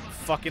I am at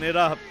fucking it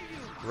up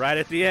right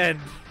at the end.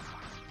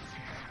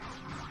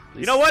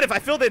 You know what? If I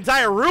fill the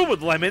entire room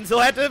with lemons, he'll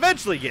have to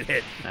eventually get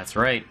hit. That's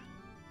right.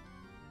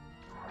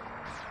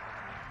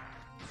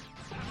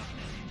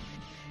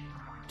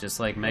 Just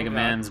like Mega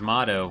Man's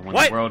motto, when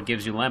the world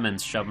gives you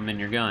lemons, shove them in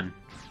your gun.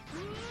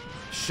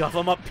 Shove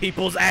them up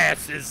people's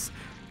asses.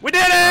 We did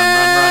it!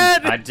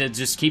 Run. I did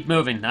just keep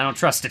moving. I don't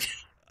trust it.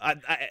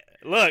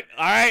 Look,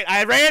 all right,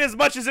 I ran as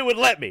much as it would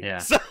let me. Yeah.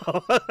 So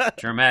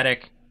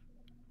Dramatic.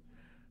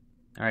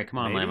 All right, come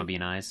on, Maybe. Lama, be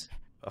nice.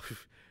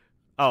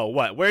 Oh,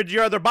 what? Where'd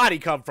your other body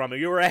come from?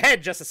 You were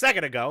ahead just a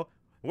second ago.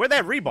 Where'd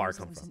that rebar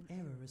come It was from? an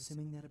error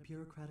assuming that a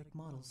bureaucratic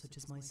model such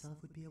as myself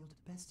would be able to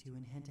best you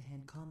in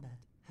hand-to-hand combat.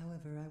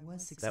 However, I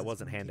was successful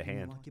wasn't in keeping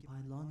hand-to-hand. you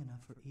occupied long enough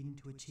for Eden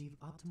to achieve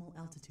optimal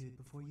altitude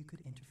before you could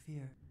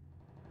interfere.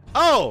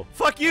 Oh,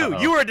 fuck you!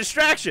 Uh-oh. You were a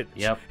distraction.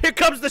 Yep. Here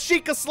comes the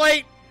Sheikah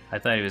Slate. I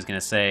thought he was going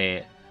to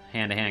say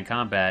hand-to-hand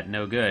combat,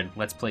 no good.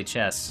 Let's play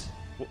chess.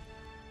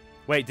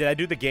 Wait, did I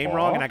do the game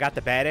wrong and I got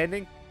the bad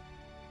ending?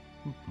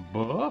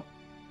 Buh?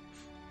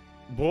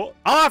 Oh,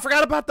 I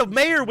forgot about the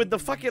mayor with the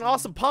fucking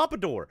awesome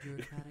pompadour.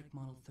 Bureaucratic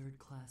model 3rd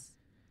class.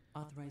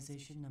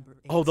 Authorization number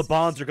 8. Oh, the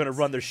bonds are gonna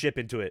run their ship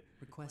into it.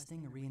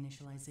 Requesting a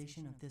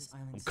reinitialization of this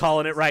island. I'm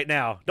calling it right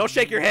now. Don't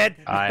shake your head.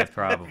 I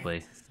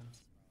probably.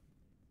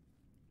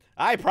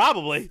 I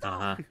probably.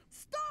 Uh-huh.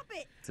 Stop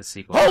it! It's a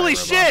sequel. Holy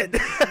to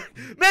Robot.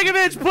 shit! Mega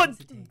Man's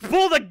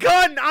pulled a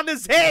gun on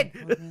his head.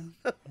 Program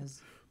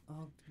has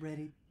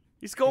already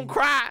He's gonna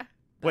cry.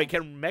 Wait,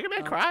 can Mega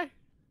Man cry?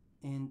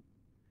 in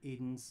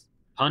Eden's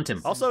Hunt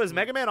him. Also, is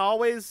Mega Man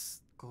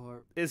always...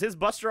 core. Is his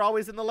Buster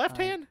always in the left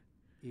hand?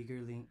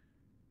 Eagerly.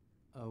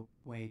 Oh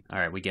wait. All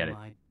right, we get it.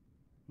 My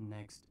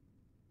next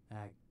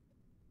act.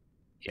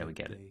 Yeah, we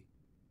get it.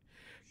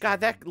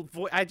 God, that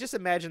I just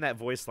imagine that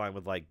voice line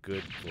with, like,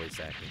 good voice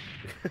acting.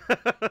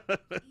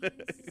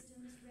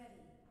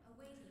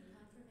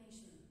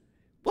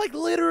 Like,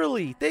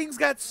 literally, things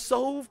got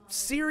so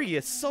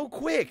serious so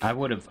quick. I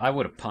would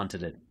have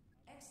punted it.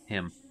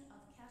 Him.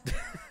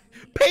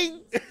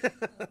 Ping!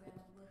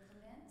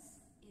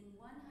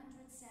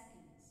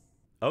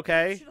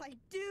 Okay. What should I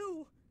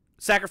do?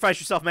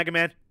 Sacrifice yourself, Mega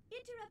Man.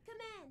 Interrupt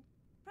command.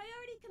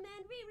 Priority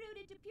command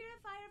rerouted to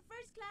Purifier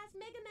First Class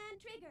Mega Man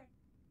Trigger.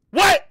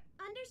 What?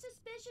 Under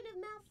suspicion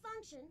of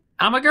malfunction,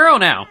 I'm a girl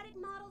now.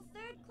 Bureaucratic Model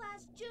 3rd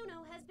Class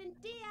Juno has been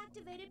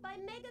deactivated by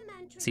Mega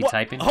Man Trigger. Is he What?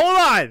 typing? Hold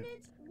on.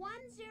 Coordinates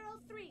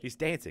 103. He's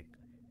dancing.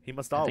 He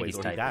must I think always,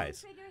 he's or he typing.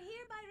 dies. Trigger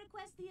hereby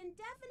requests the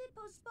indefinite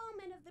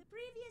postponement of the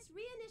previous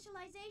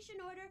reinitialization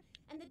order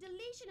and the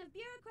deletion of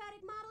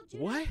Bureaucratic Model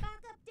Juno's What?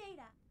 backup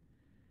data.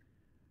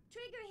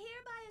 Trigger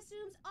hereby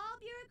assumes all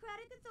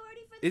bureaucratic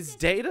authority for the Is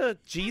system. Data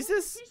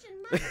Jesus? Petition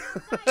must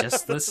not die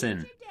Just by listen.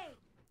 future date.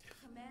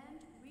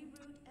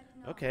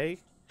 Okay.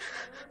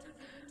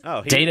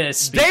 Oh, Data is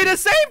speaking. Data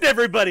saved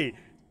everybody.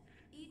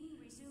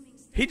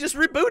 He just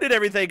rebooted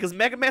everything because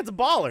Mega Man's a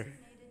baller.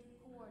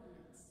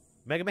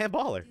 Mega Man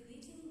baller.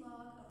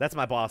 That's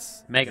my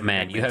boss. Mega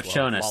Man, you have Man's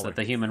shown us baller. that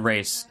the human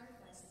race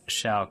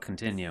shall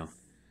continue.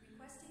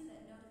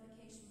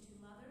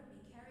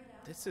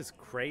 This is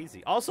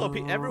crazy. Also,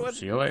 everyone.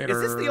 See you Is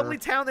this the later. only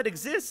town that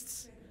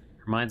exists?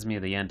 Reminds me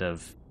of the end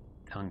of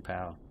Kung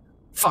Pao.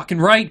 Fucking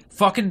right.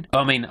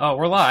 Oh,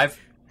 we're live.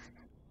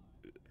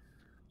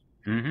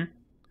 Mm-hmm.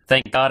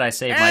 Thank God I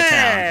saved my town.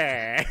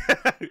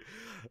 Hey!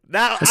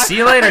 Now, See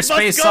you later, I must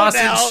space go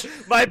sausage. now.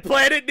 My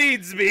planet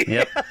needs me.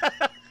 Yep.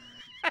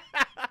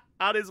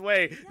 On his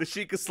way, the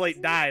Sheikah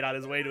Slate died on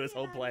his way to his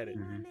home planet.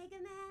 Mega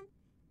Man,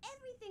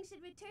 everything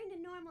should return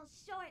to normal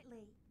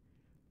shortly.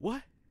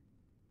 What?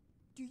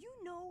 Do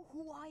you know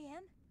who I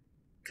am?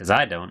 Because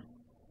I don't.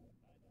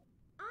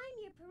 I'm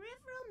your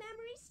peripheral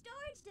memory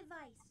storage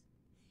device.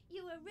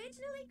 You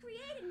originally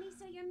created me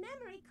so your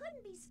memory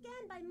couldn't be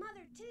scanned by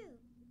Mother 2.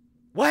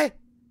 What?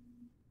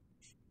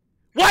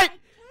 What? I can't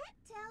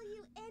tell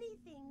you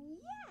anything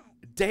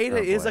yet. Data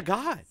Oh, is boy. a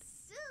god.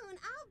 Soon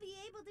I'll be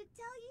able to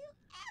tell you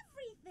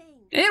everything.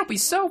 It'll be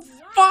so Why-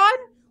 fun!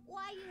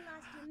 Why you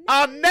lost your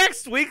On memory,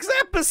 next week's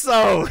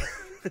episode.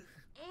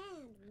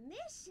 and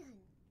mission.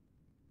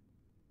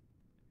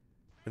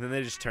 And then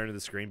they just turn to the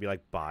screen and be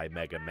like, "Bye,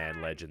 Mega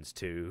Man Legends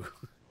 2."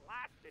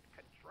 Blasted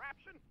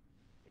contraption.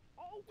 It's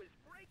always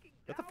breaking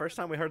Is that the first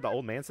time we heard the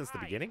old man since the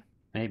beginning?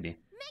 Maybe.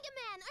 Mega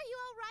Man, are you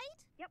all right?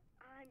 Yep,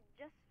 I'm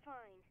just fine.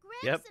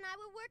 Gramps Yep. and I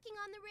were working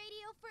on the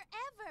radio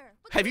forever.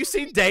 but Have you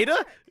couldn't seen get it to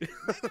Data? work.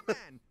 Mega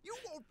Man, you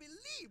won't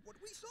believe what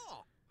we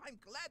saw. I'm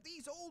glad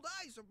these old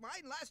eyes of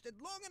mine lasted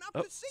long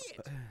enough to see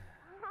it.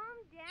 Calm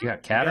down. You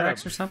got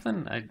cataracts or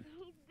something? He's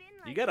been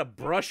like You got a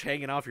brush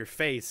hanging off your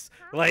face.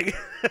 Like, Mega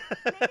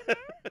Man?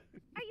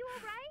 Are you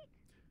all right?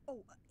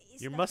 Oh,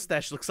 is your that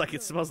mustache looks like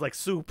it smells like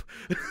soup.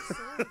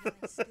 Sorry that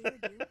I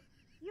scared you.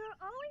 You're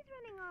always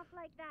running off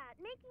like that,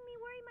 making me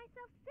worry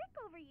myself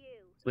sick over you.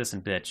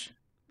 Listen, bitch.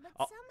 But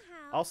Al-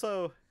 somehow,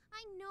 Also,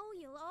 I know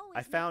you'll always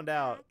I found look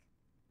out back.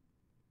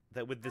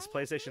 that with this I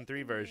hate PlayStation 3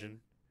 you. version,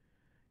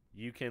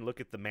 you can look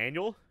at the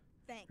manual,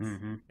 Thanks.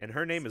 Mm-hmm. and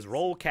her name is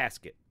Roll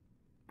Casket.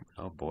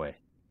 Oh, boy.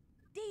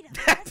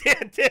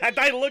 Data.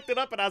 I looked it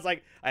up, and I was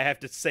like, I have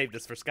to save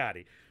this for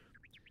Scotty.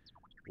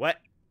 What?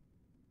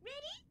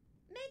 Ready?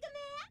 Mega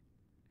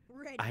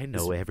Man? Ready. I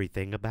know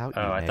everything about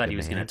you, Oh, I thought he Mega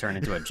was going Man. to turn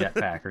into a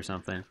jetpack or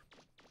something.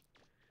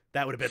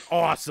 That would have been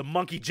awesome.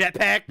 Monkey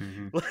jetpack.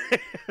 Mm-hmm.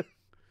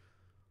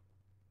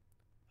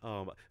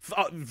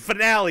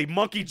 Finale,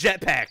 monkey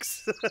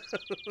jetpacks.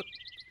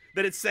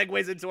 Then it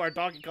segues into our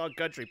Donkey Kong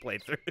Country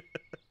playthrough.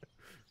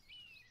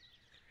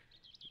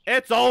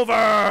 It's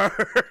over!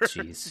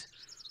 Jeez.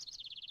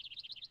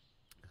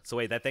 So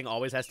wait, that thing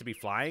always has to be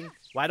flying?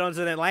 Why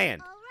doesn't it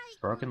land? All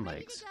right. Broken I'm ready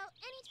legs. to go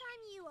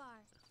anytime you are.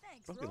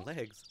 Thanks, Broken Roll.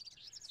 legs.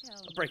 Tell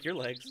I'll me, break your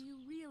legs. do you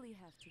really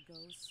have to go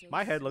so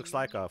My head looks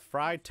like a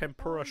fried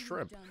tempura All you've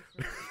shrimp. done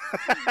for us.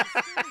 Please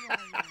stay a while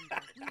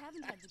longer. We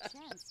haven't had the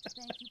chance to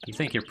thank you. You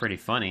think you're pretty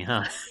funny,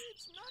 huh?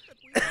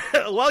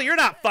 Well, you're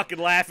not fucking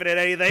laughing at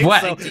anything.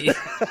 What?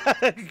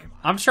 So...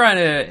 I'm trying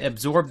to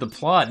absorb the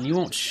plot, and you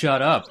won't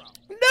shut up.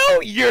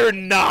 No, you're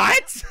not!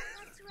 That's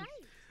right.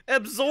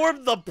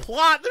 Absorb the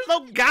plot. There's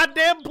no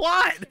goddamn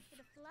plot. For the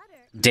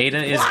flutter.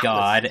 Data is What?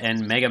 God,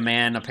 and Mega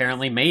Man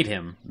apparently made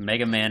him.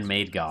 Mega Man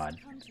made God.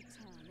 Come to town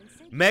and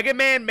say Mega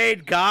Man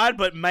made God,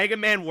 but Mega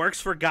Man works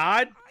for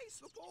God? I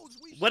suppose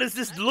we What is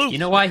this loop? You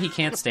know why he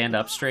can't stand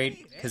up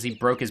straight? Because he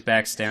broke his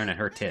back staring at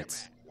her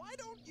tits. Why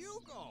don't you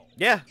go?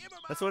 Yeah,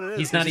 that's what it is.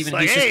 He's not just even.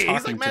 like, He's hey,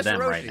 just talking like to them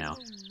Master right Roshi. now. so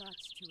much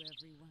to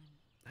everyone.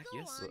 I Go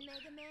guess so. on,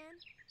 Mega Man.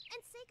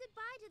 And say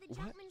goodbye to the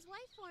Junkman's wife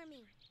for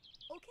me.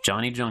 Okay.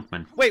 Johnny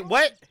Junkman. Wait,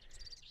 what?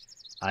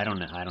 I don't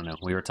know. I don't know.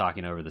 We were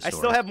talking over the I story.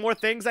 still have more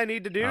things I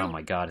need to do? Oh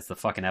my god! It's the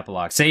fucking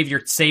epilogue. Save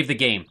the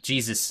game.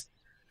 Jesus.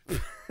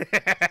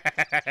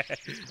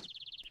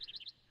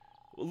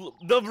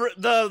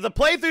 the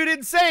playthrough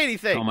didn't say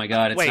anything. Oh my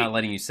god! It's Wait, not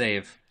letting you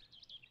save.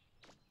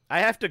 I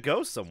have to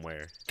go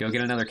somewhere. Go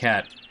get another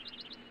cat.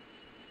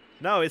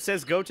 No, it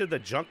says go to the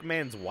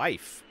Junkman's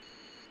wife.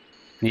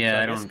 Yeah, So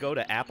I I guess don't. go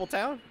to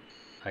Appletown?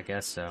 I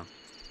guess so.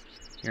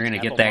 You're gonna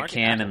Apple get that Market,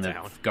 can in the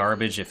Appletown.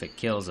 garbage if it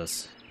kills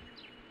us.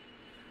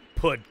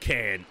 Put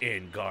can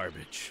in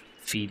garbage.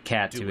 Feed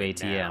cat Do to it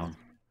ATM.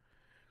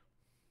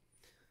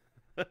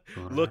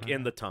 Look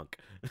in the tunk.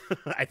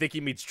 I think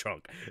he means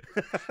trunk.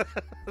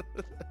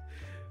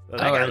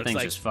 Oh,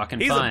 everything's just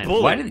fucking he's fine. A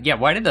bully.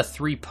 Why did the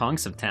three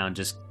punks of town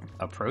just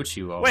approach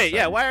you all? Wait, of a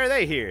yeah, sudden? why are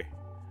they here?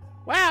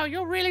 Wow,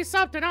 you're really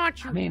something,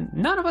 aren't you? I mean,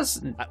 none of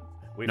us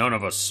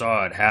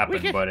saw it happen,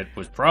 can- but it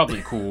was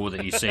probably cool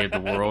that you saved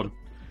the world.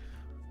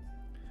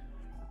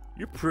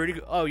 You're pretty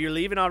good. Oh, you're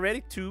leaving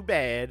already? Too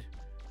bad.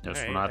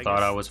 Just Alright, when I I thought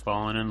guess- I was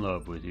falling in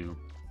love with you.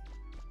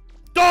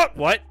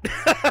 What?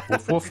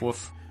 Woof woof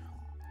woof.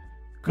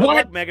 Good What?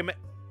 luck, Mega Man.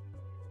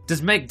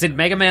 Did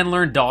Mega Man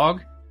learn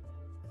dog?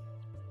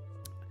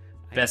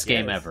 I Best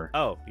game guess. ever.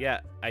 Oh, yeah,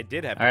 I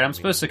did have. All right, I'm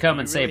supposed to come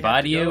and say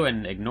bye to you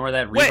and ignore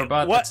that Reaper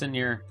bot what? that's in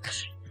your.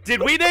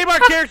 Did we name our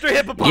character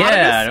Hippopotamus?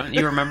 Yeah, don't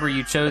you remember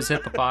you chose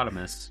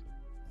hippopotamus?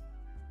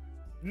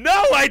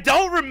 No, I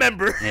don't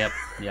remember.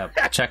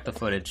 Yep. Check the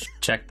footage.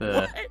 Check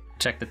the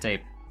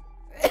tape.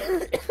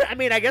 I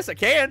mean, I guess I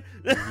can.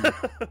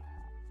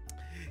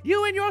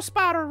 You and your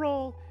spotter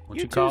roll. What'd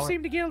you you two call her?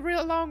 seem to get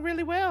along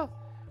really well.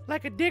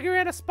 Like a digger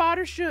and a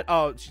spotter should.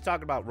 Oh, she's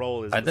talking about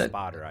roll as I the did-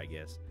 spotter, I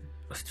guess.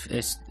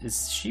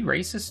 Is she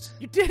racist?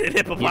 You did it,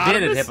 Hippopotamus. You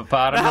did it,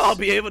 Hippopotamus. Now I'll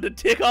be able to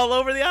tick all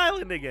over the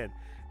island again.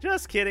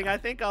 Just kidding. I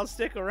think I'll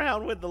stick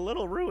around with the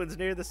little ruins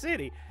near the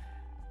city.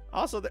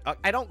 Also,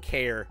 I don't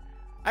care.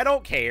 I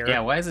don't care. Yeah,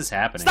 why is this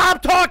happening?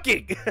 Stop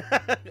talking!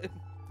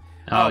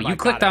 Oh, my you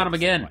clicked God, on him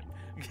again.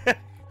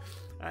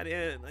 I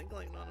did. I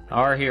clicked on him.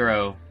 Our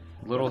hero,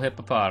 little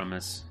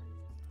hippopotamus.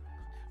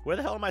 Where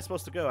the hell am I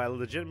supposed to go? I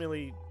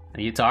legitimately...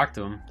 You talked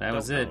to him. That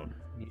was it. know.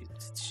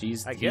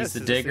 He's I the guess, is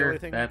this the digger. only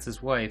thing? That's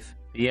his wife.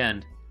 The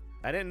end.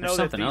 I didn't know There's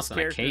that something these else in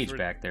a characters cage were...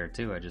 back there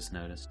too. I just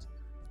noticed.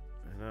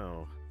 I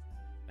know.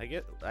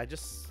 I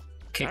just...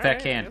 Kick All that right,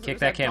 I can. guess I Kick just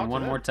that have to talk can to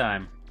one them. more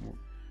time.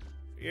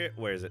 Yeah,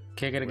 where is it?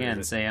 Kick it Where again,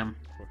 is it? Sam.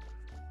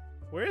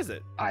 Where is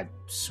it? I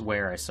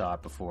swear I saw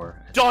it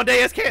before. John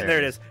Diaz can't. There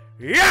it is.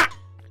 Yeah!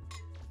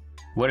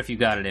 What if you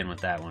got it in with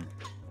that one?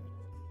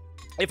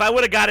 If I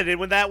would have got it in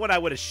with that one, I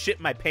would have shit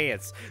my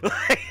pants.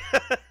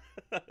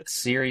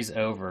 Series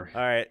over.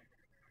 All right.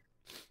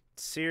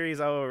 Series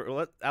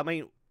over. I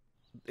mean,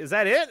 is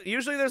that it?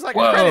 Usually there's like a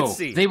Whoa! credit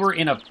scene. They were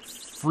in a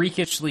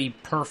freakishly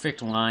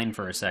perfect line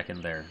for a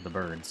second there, the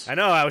birds. I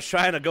know. I was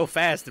trying to go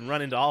fast and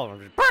run into all of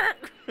them.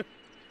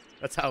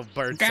 That's how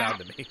birds sound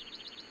to me.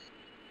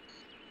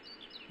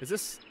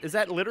 Is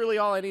that literally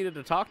all I needed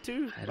to talk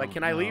to? Like,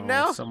 can I leave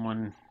now?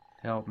 Someone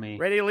help me.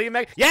 Ready to leave,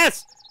 Meg?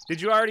 Yes!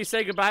 Did you already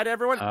say goodbye to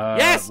everyone?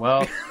 Yes!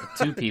 Well,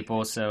 2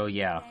 people, so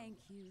yeah. Thank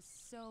you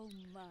so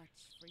much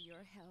for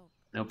your help.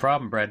 No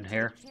problem, bread and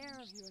hair. Take care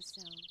of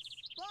yourselves.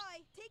 Bye.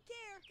 Take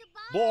care.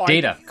 Goodbye. Boy.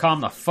 Data, calm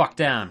the fuck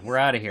down. We're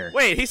out of here.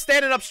 Wait, he's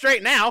standing up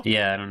straight now.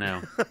 Yeah, I don't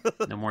know.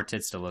 No more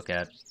tits to look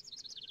at.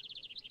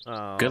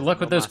 Oh, Good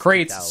luck with no those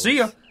crates. mosquitoes. See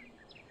ya.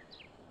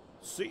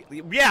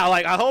 Yeah,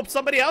 like, I hope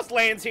somebody else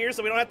lands here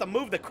so we don't have to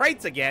move the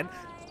crates again.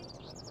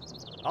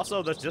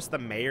 Also, there's just the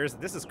mayors.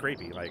 This is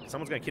creepy. Like,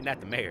 someone's gonna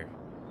kidnap the mayor.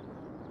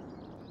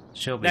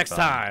 She'll be Next fine.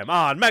 time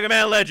on Mega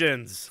Man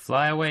Legends.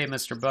 Fly away,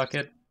 Mr.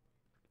 Bucket.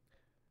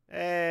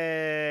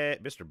 Hey,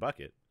 Mr.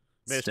 Bucket.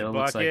 Mr. Still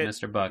Bucket. looks like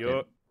Mr.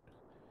 Bucket.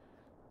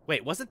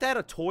 Wait, wasn't that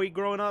a toy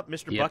growing up,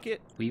 Mr. Yep.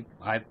 Bucket?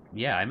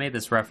 I made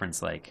this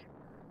reference like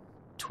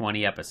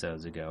 20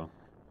 episodes ago.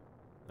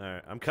 All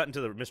right, I'm cutting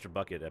to the Mr.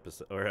 Bucket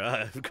episode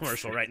or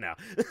commercial right now.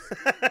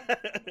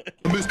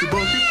 Mr.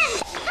 Bucket.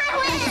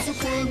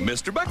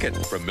 Mr. Bucket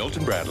from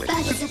Milton Bradley.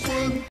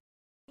 Anything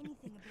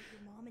about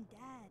your mom and dad.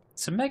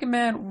 So, Mega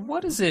Man,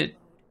 what is it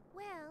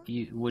Well,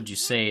 would you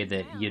say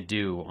that you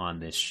do on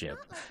this ship?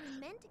 not like we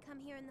meant to come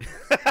here in the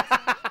first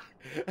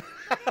place.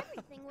 But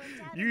everything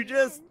worked out You in the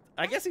just, end.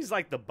 I guess he's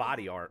like the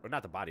body art, or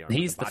not the body art.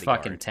 He's but the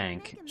bodyguard. fucking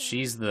tank. Mega Man,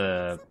 She's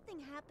the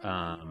something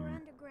happened when you were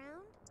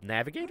underground?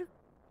 Navigator.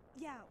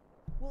 Yeah.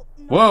 Well,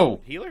 no.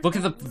 Whoa! Healer? Look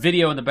at the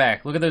video in the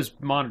back. Look at those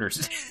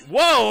monitors.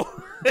 Whoa!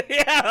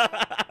 Yeah.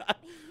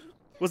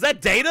 Was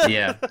that Data?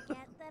 Yeah. Get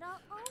that I'll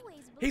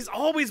always believe He's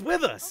always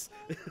with us.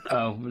 Okay?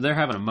 Oh, they're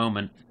having a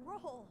moment.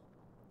 Roll.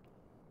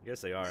 Yes,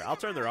 they are. I'll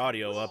turn their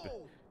audio up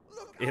Whoa,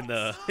 look in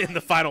the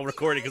outside. final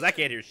recording because I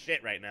can't hear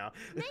shit right now.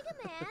 Mega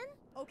Man,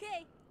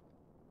 Okay.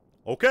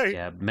 Okay.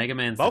 Yeah, Mega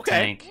Man's the Okay.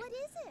 tank. what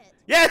is it?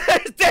 Yeah.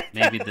 there's Data.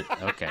 Maybe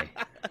the... Okay.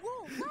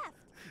 Whoa,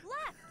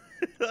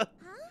 left. Huh?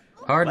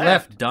 Hard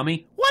left,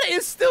 dummy. What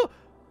is still?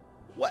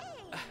 What?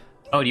 Hey,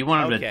 Oh, do you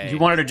want him Okay. to... You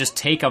wanted to just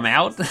take him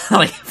out?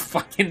 Like,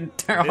 fucking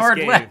hard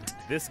game, left.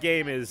 This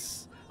game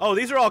is. Oh,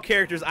 these are all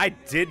characters I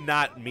did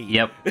not meet.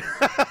 Yep.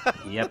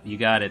 Yep, you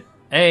got it.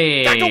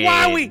 Hey, Dr.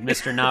 Wily!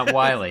 Mr. Not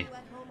Wily. You at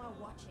home are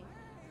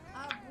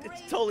watching.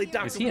 It's totally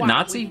Dr. Is he a Wily.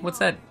 Nazi? What's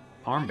that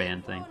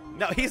armband thing?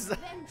 No, he's.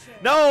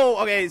 No,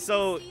 okay,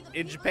 so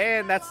in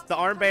Japan, that's the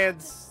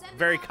armband's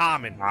very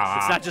common. It's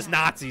not just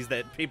Nazis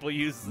that people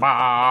use.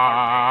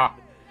 Bah.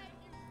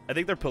 I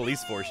think their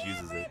police force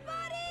uses it.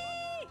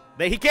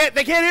 They can't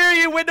hear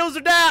you. Windows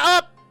are down.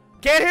 Up.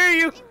 Can't hear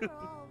you. they were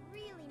all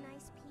really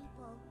nice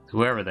people.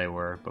 Whoever they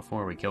were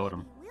before we killed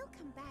him. We'll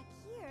come back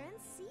here and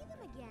see them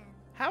again.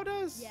 How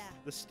does Yeah.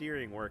 the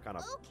steering work on a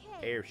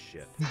Okay.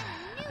 airship?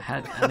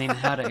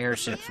 How do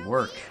airships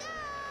work?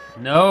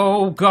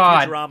 No,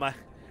 God.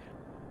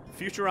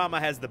 Futurama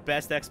has the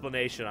best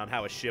explanation on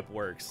how a ship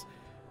works.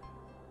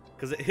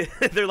 Because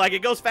they're like,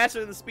 it goes faster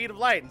than the speed of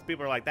light. And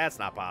people are like, that's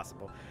not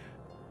possible.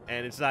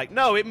 And it's like,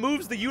 no, it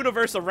moves the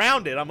universe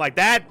around it. I'm like,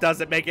 that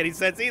doesn't make any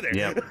sense either.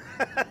 Yep.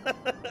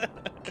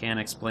 Can't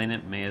explain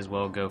it. May as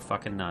well go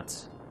fucking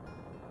nuts.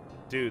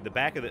 Dude, the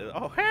back of the...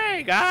 Oh,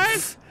 hey,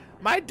 guys.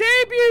 My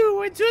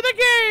debut into the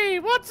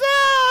game. What's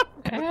up?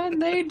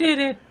 And they did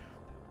it.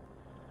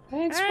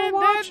 Thanks for And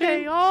watching.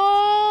 then they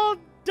all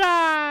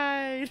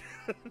died.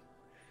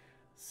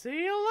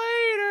 See you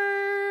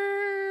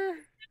later.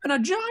 In a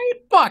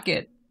giant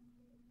bucket.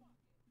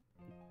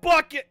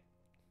 Bucket.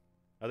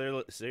 Are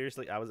there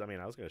seriously? I was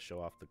gonna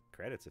show off the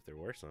credits if there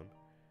were some.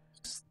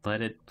 Just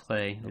let it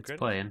play. No It's credits?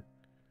 playing.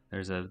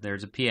 There's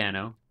a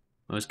piano.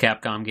 Most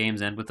Capcom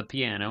games end with a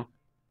piano.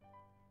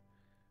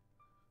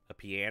 A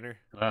piano.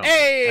 Wow.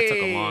 Hey! That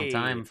took a long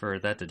time for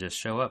that to just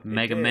show up.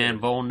 Mega did. Man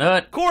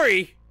Volnut.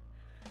 Corey,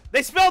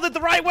 they spelled it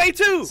the right way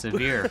too.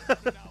 Severe.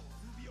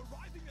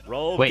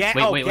 Roll. Wait, ga-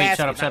 wait, oh, wait, wait,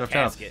 shut up, gasket, shut not up, shut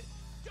up. casket.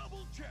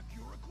 Double check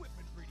your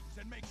equipment readings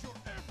and make sure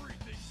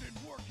everything's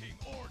in working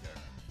order.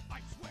 I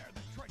swear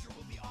this treasure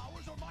will be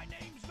ours or my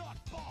name's not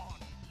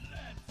Bond.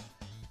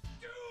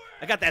 Let's do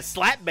it! I got that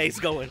slap bass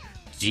going.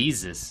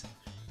 Jesus.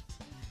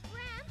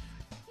 Gramps,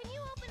 can you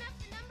open up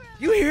the number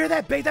of... You hear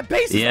that bass? That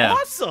bass Yeah. is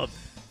awesome.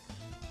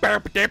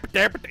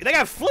 They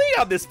got Flea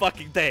on this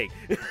fucking thing.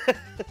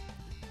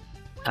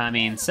 What I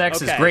mean,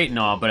 sex is Okay. great and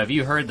all, but have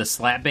you heard the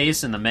slap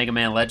bass in the Mega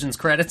Man Legends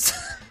credits?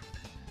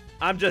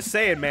 I'm just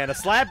saying, man. A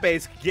slap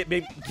bass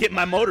get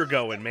my motor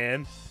going,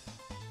 man.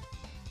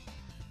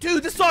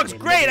 Dude, this song's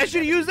great. I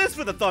should have used this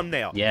for the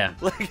thumbnail. Yeah.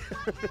 Like This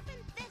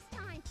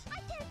time, I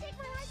can't take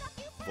my eyes off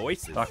you.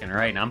 voices. Fucking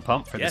right. I'm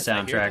pumped for Yes, the I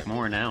hear soundtrack that.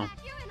 more now.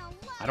 You're in a lot.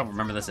 I don't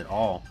remember this at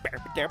all.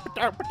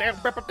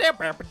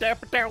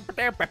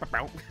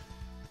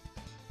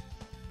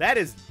 That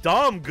is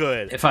dumb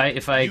good. If I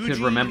could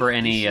Yuji remember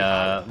any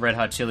Ishihara. Red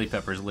Hot Chili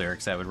Peppers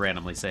lyrics, I would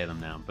randomly say them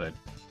now. But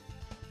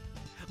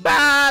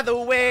By the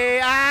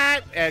way,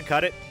 and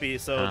cut it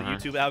so the Uh-huh.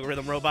 YouTube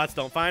algorithm robots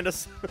don't find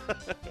us.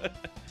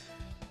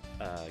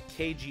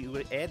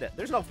 KG Ed.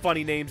 There's no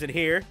funny names in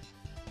here.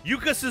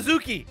 Yuka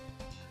Suzuki.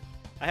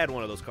 I had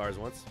one of those cars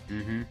once.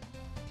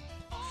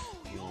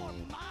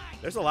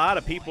 There's a lot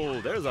of people.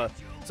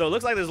 So it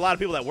looks like there's a lot of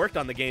people that worked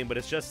on the game, but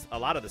it's just a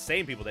lot of the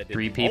same people that did.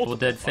 3 people multiple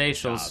did fucking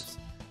facials. jobs.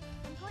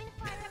 I'm going to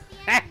fire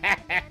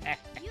up the engine.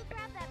 You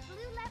grab that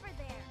blue lever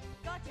there.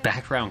 Gotcha.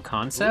 background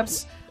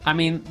concepts? I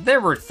mean, there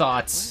were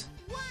thoughts,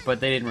 but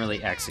they didn't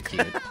really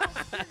execute.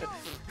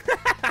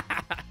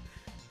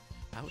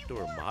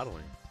 Outdoor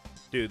modeling,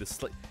 dude.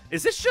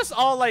 Is this just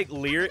all like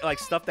like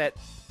stuff that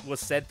was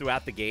said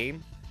throughout the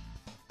game?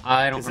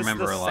 I don't Is this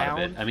remember the a lot of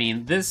sound? it. I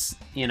mean, this,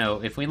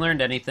 if we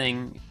learned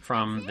anything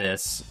from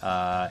this,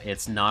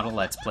 it's not a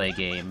Let's Play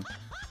game.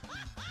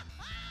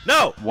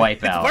 No,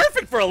 Wipeout. It's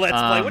perfect for a Let's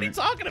Play. What are you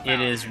talking about?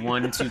 It is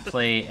one to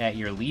play at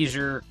your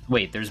leisure.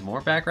 Wait, there's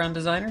more background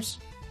designers?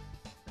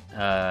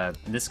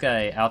 This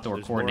guy, outdoor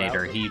There's more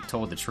coordinator, outdoor- he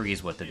told the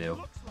trees what to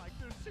do.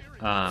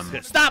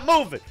 Stop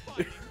moving.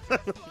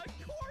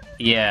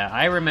 Yeah,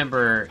 I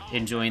remember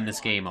enjoying this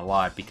game a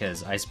lot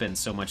because I spent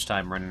so much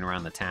time running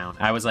around the town.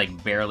 I was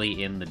like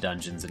barely in the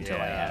dungeons until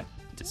I Yeah. had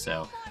to,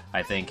 so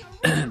I think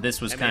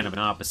this was kind of an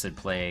opposite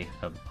play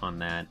on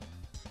that.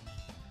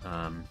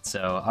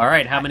 So all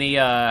right, how many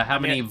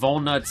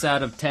Volnuts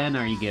out of 10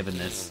 are you giving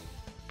this?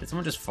 Did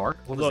someone just fart?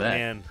 What was Look, that?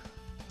 man.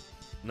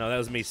 No, that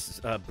was me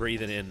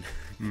breathing in,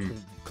 Hmm.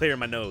 clearing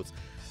my nose.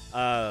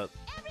 Everyone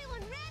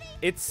ready?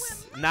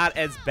 It's not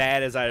as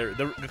bad as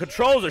the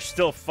controls are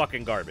still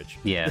fucking garbage.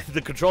 Yeah. The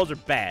controls are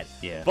bad.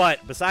 Yeah.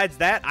 But besides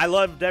that, I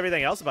loved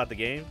everything else about the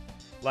game.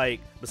 Like,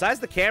 besides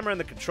the camera and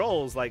the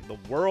controls, like the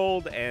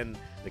world and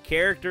the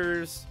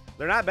characters,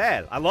 they're not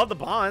bad. I love the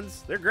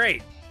Bonds. They're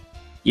great.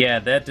 Yeah,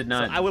 that did So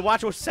not. I would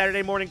watch a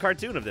Saturday morning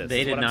cartoon of this.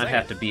 They is did what I'm not saying.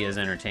 have to be as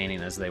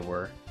entertaining as they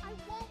were,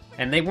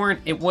 and they weren't.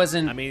 It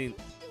wasn't. I mean,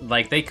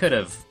 like they could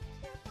have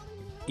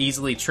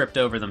easily tripped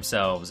over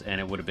themselves, and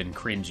it would have been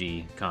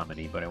cringy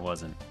comedy, but it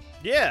wasn't.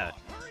 yeah.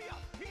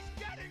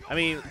 I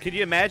mean, could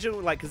you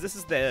imagine, like, because this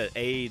is the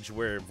age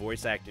where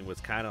voice acting was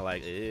kind of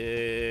like,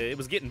 it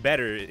was getting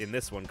better in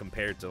this one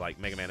compared to, like,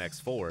 Mega Man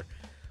X4.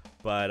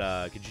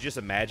 But could you just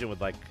imagine with,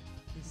 like,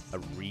 a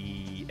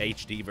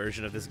HD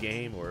version of this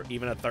game, or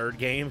even a third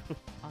game?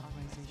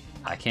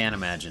 I can't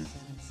imagine,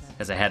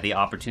 because I had the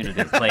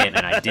opportunity to play it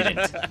and I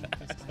didn't.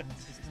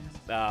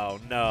 Oh,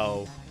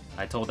 no.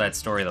 I told that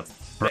story the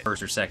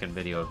first or second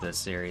video of this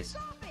series.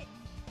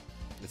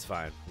 It's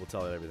fine. We'll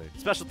tell it everything.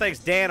 Special thanks,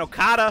 Dan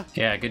Okada.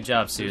 Yeah, good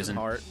job, Susan.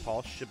 Hart,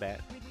 Paul Shabat.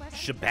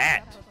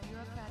 Shubat.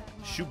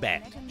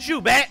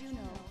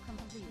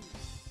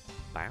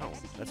 Wow,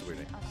 that's a weird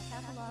name.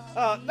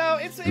 No,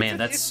 it's Man,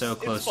 that's it's, so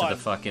it's close to fun. the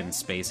fucking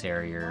Space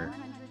Harrier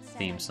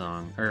theme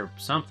song or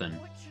something.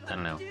 I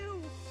don't know.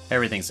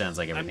 Everything sounds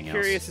like everything I'm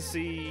curious to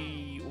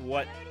see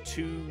what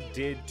 2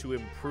 did to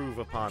improve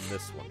upon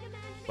this one,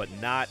 but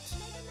not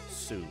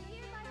soon.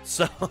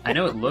 So else. I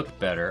know it looked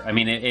better. I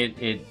mean,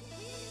 it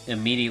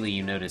immediately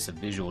you notice a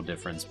visual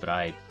difference, but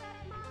I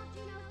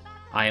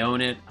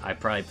own it. I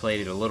probably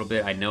played it a little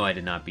bit. I know I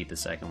did not beat the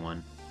second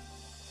one.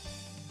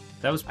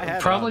 That was I had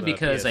it probably on the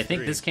because I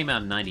think PS3. this came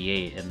out in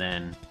 '98, and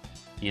then,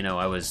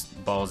 I was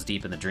balls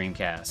deep in the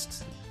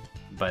Dreamcast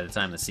by the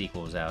time the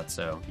sequel was out.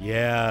 So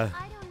yeah,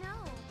 I don't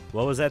know.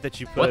 what was that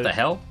you put? what the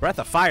hell? Breath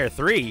of Fire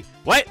 3?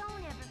 What? Don't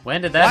ever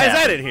When did that Why is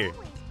happen? that in here?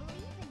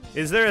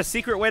 Is there a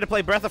secret way to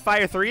play Breath of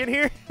Fire 3 in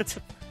here? Let's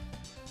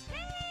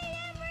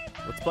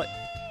play.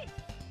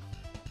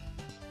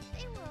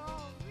 They were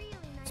all really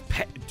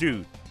nice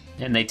Dude,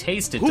 And they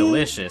tasted Who-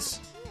 delicious.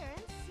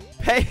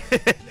 here and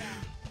see.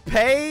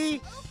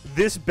 pay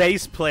this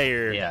bass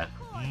player Yeah.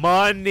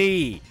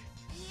 money.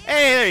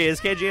 Hey, there he is,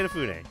 Keiji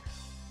Inafune.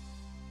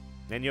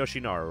 And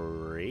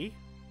Yoshinari.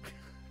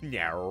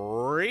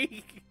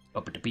 Nyari.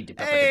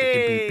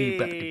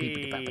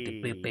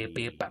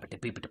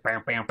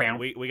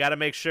 We got to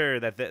make sure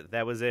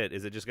that was it.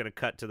 Is it just going to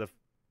cut to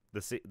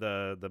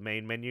the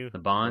main menu? The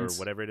Bonds? Or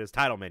whatever it is.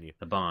 Title menu.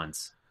 The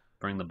Bonds.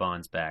 Bring the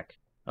Bonds back.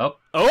 Oh,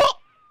 Oh!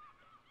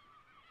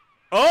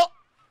 Oh!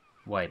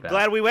 wipe out.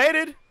 Glad we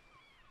waited.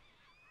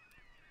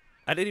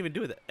 I didn't even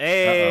do that.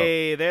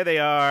 Hey, there they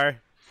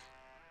are.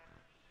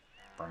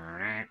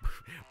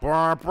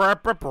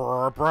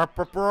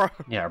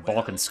 Yeah, are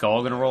Bulk and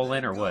Skull gonna roll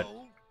in or what?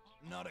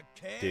 Not a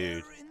care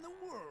Dude. in the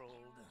world.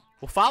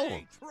 Well, follow Hey,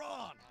 him.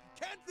 Tron,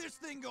 can't this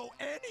thing go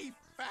any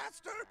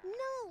faster?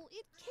 No,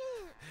 it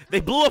can't. They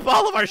blew up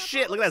all of our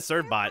shit. Look at that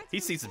Servbot. He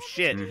sees some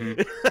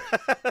shit.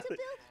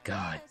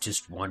 God,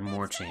 just one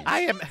more chance.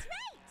 I am.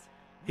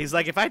 He's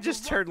like, if I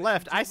just turn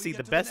left, I see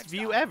the best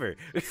view ever.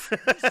 We'll sell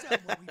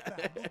what we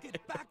found, we'll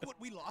get back what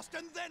we lost,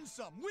 and then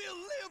some. We'll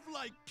live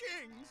like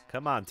kings.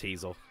 Come on,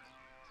 Teasel.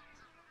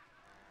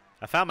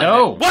 I found my.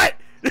 No. What?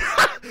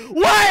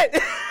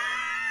 What?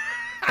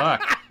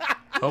 Fuck.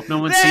 Hope no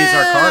one sees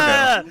our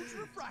cargo.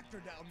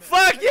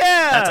 Fuck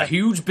yeah! That's a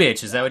huge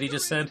bitch. Is that what he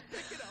just said?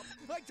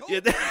 Yeah.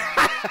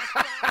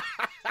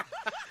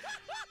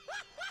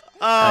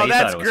 Oh, Oh, you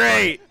that's thought it was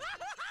great.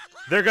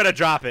 They're gonna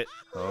drop it.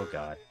 Oh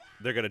God.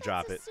 They're gonna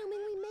drop it. Assuming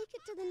we make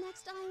it to the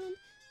next island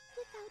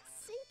without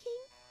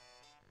sinking.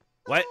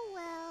 What? Oh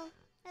well,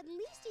 at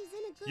least he's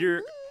in a good You're.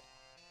 mood.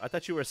 I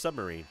thought you were a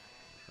submarine.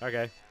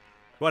 Okay.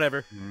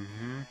 Whatever.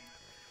 Mm-hmm.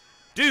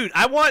 Dude,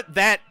 I want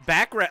that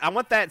background. I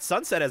want that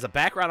sunset as a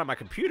background on my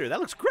computer. That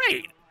looks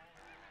great.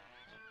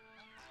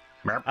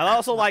 I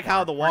also like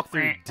how the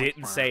walkthrough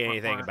didn't say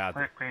anything about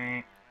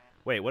it.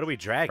 Wait, what are we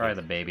dragging? Probably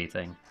the baby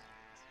thing.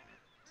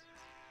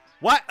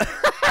 What?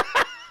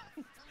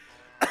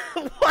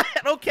 What?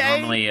 Okay.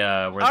 Normally,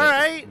 where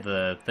right.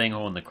 the thing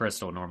holding the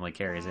crystal normally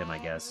carries him, I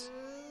guess.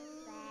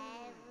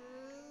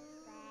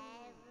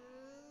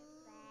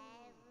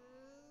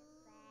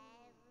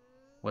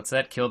 What's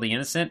that? Kill the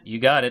innocent? You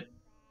got it.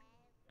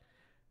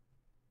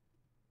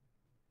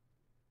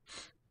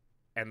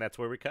 And that's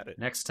where we cut it.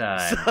 Next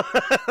time.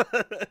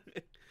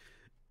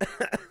 All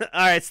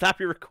right, stop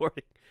your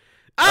recording.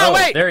 Oh,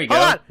 wait! There you go.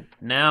 Hold on.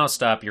 Now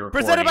stop your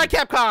recording. Presented by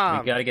Capcom.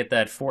 We got to get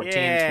that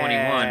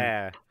 1421.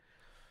 Yeah.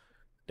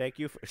 Thank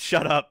you for.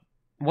 Shut up.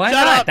 Why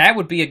Shut not? up. That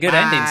would be a good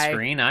ending Bye.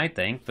 screen, I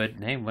think. But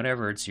hey,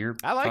 whatever. It's your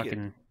I like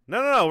fucking. it.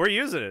 No, we're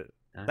using it.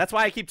 That's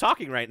why I keep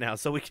talking right now,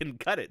 so we can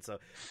cut it. So.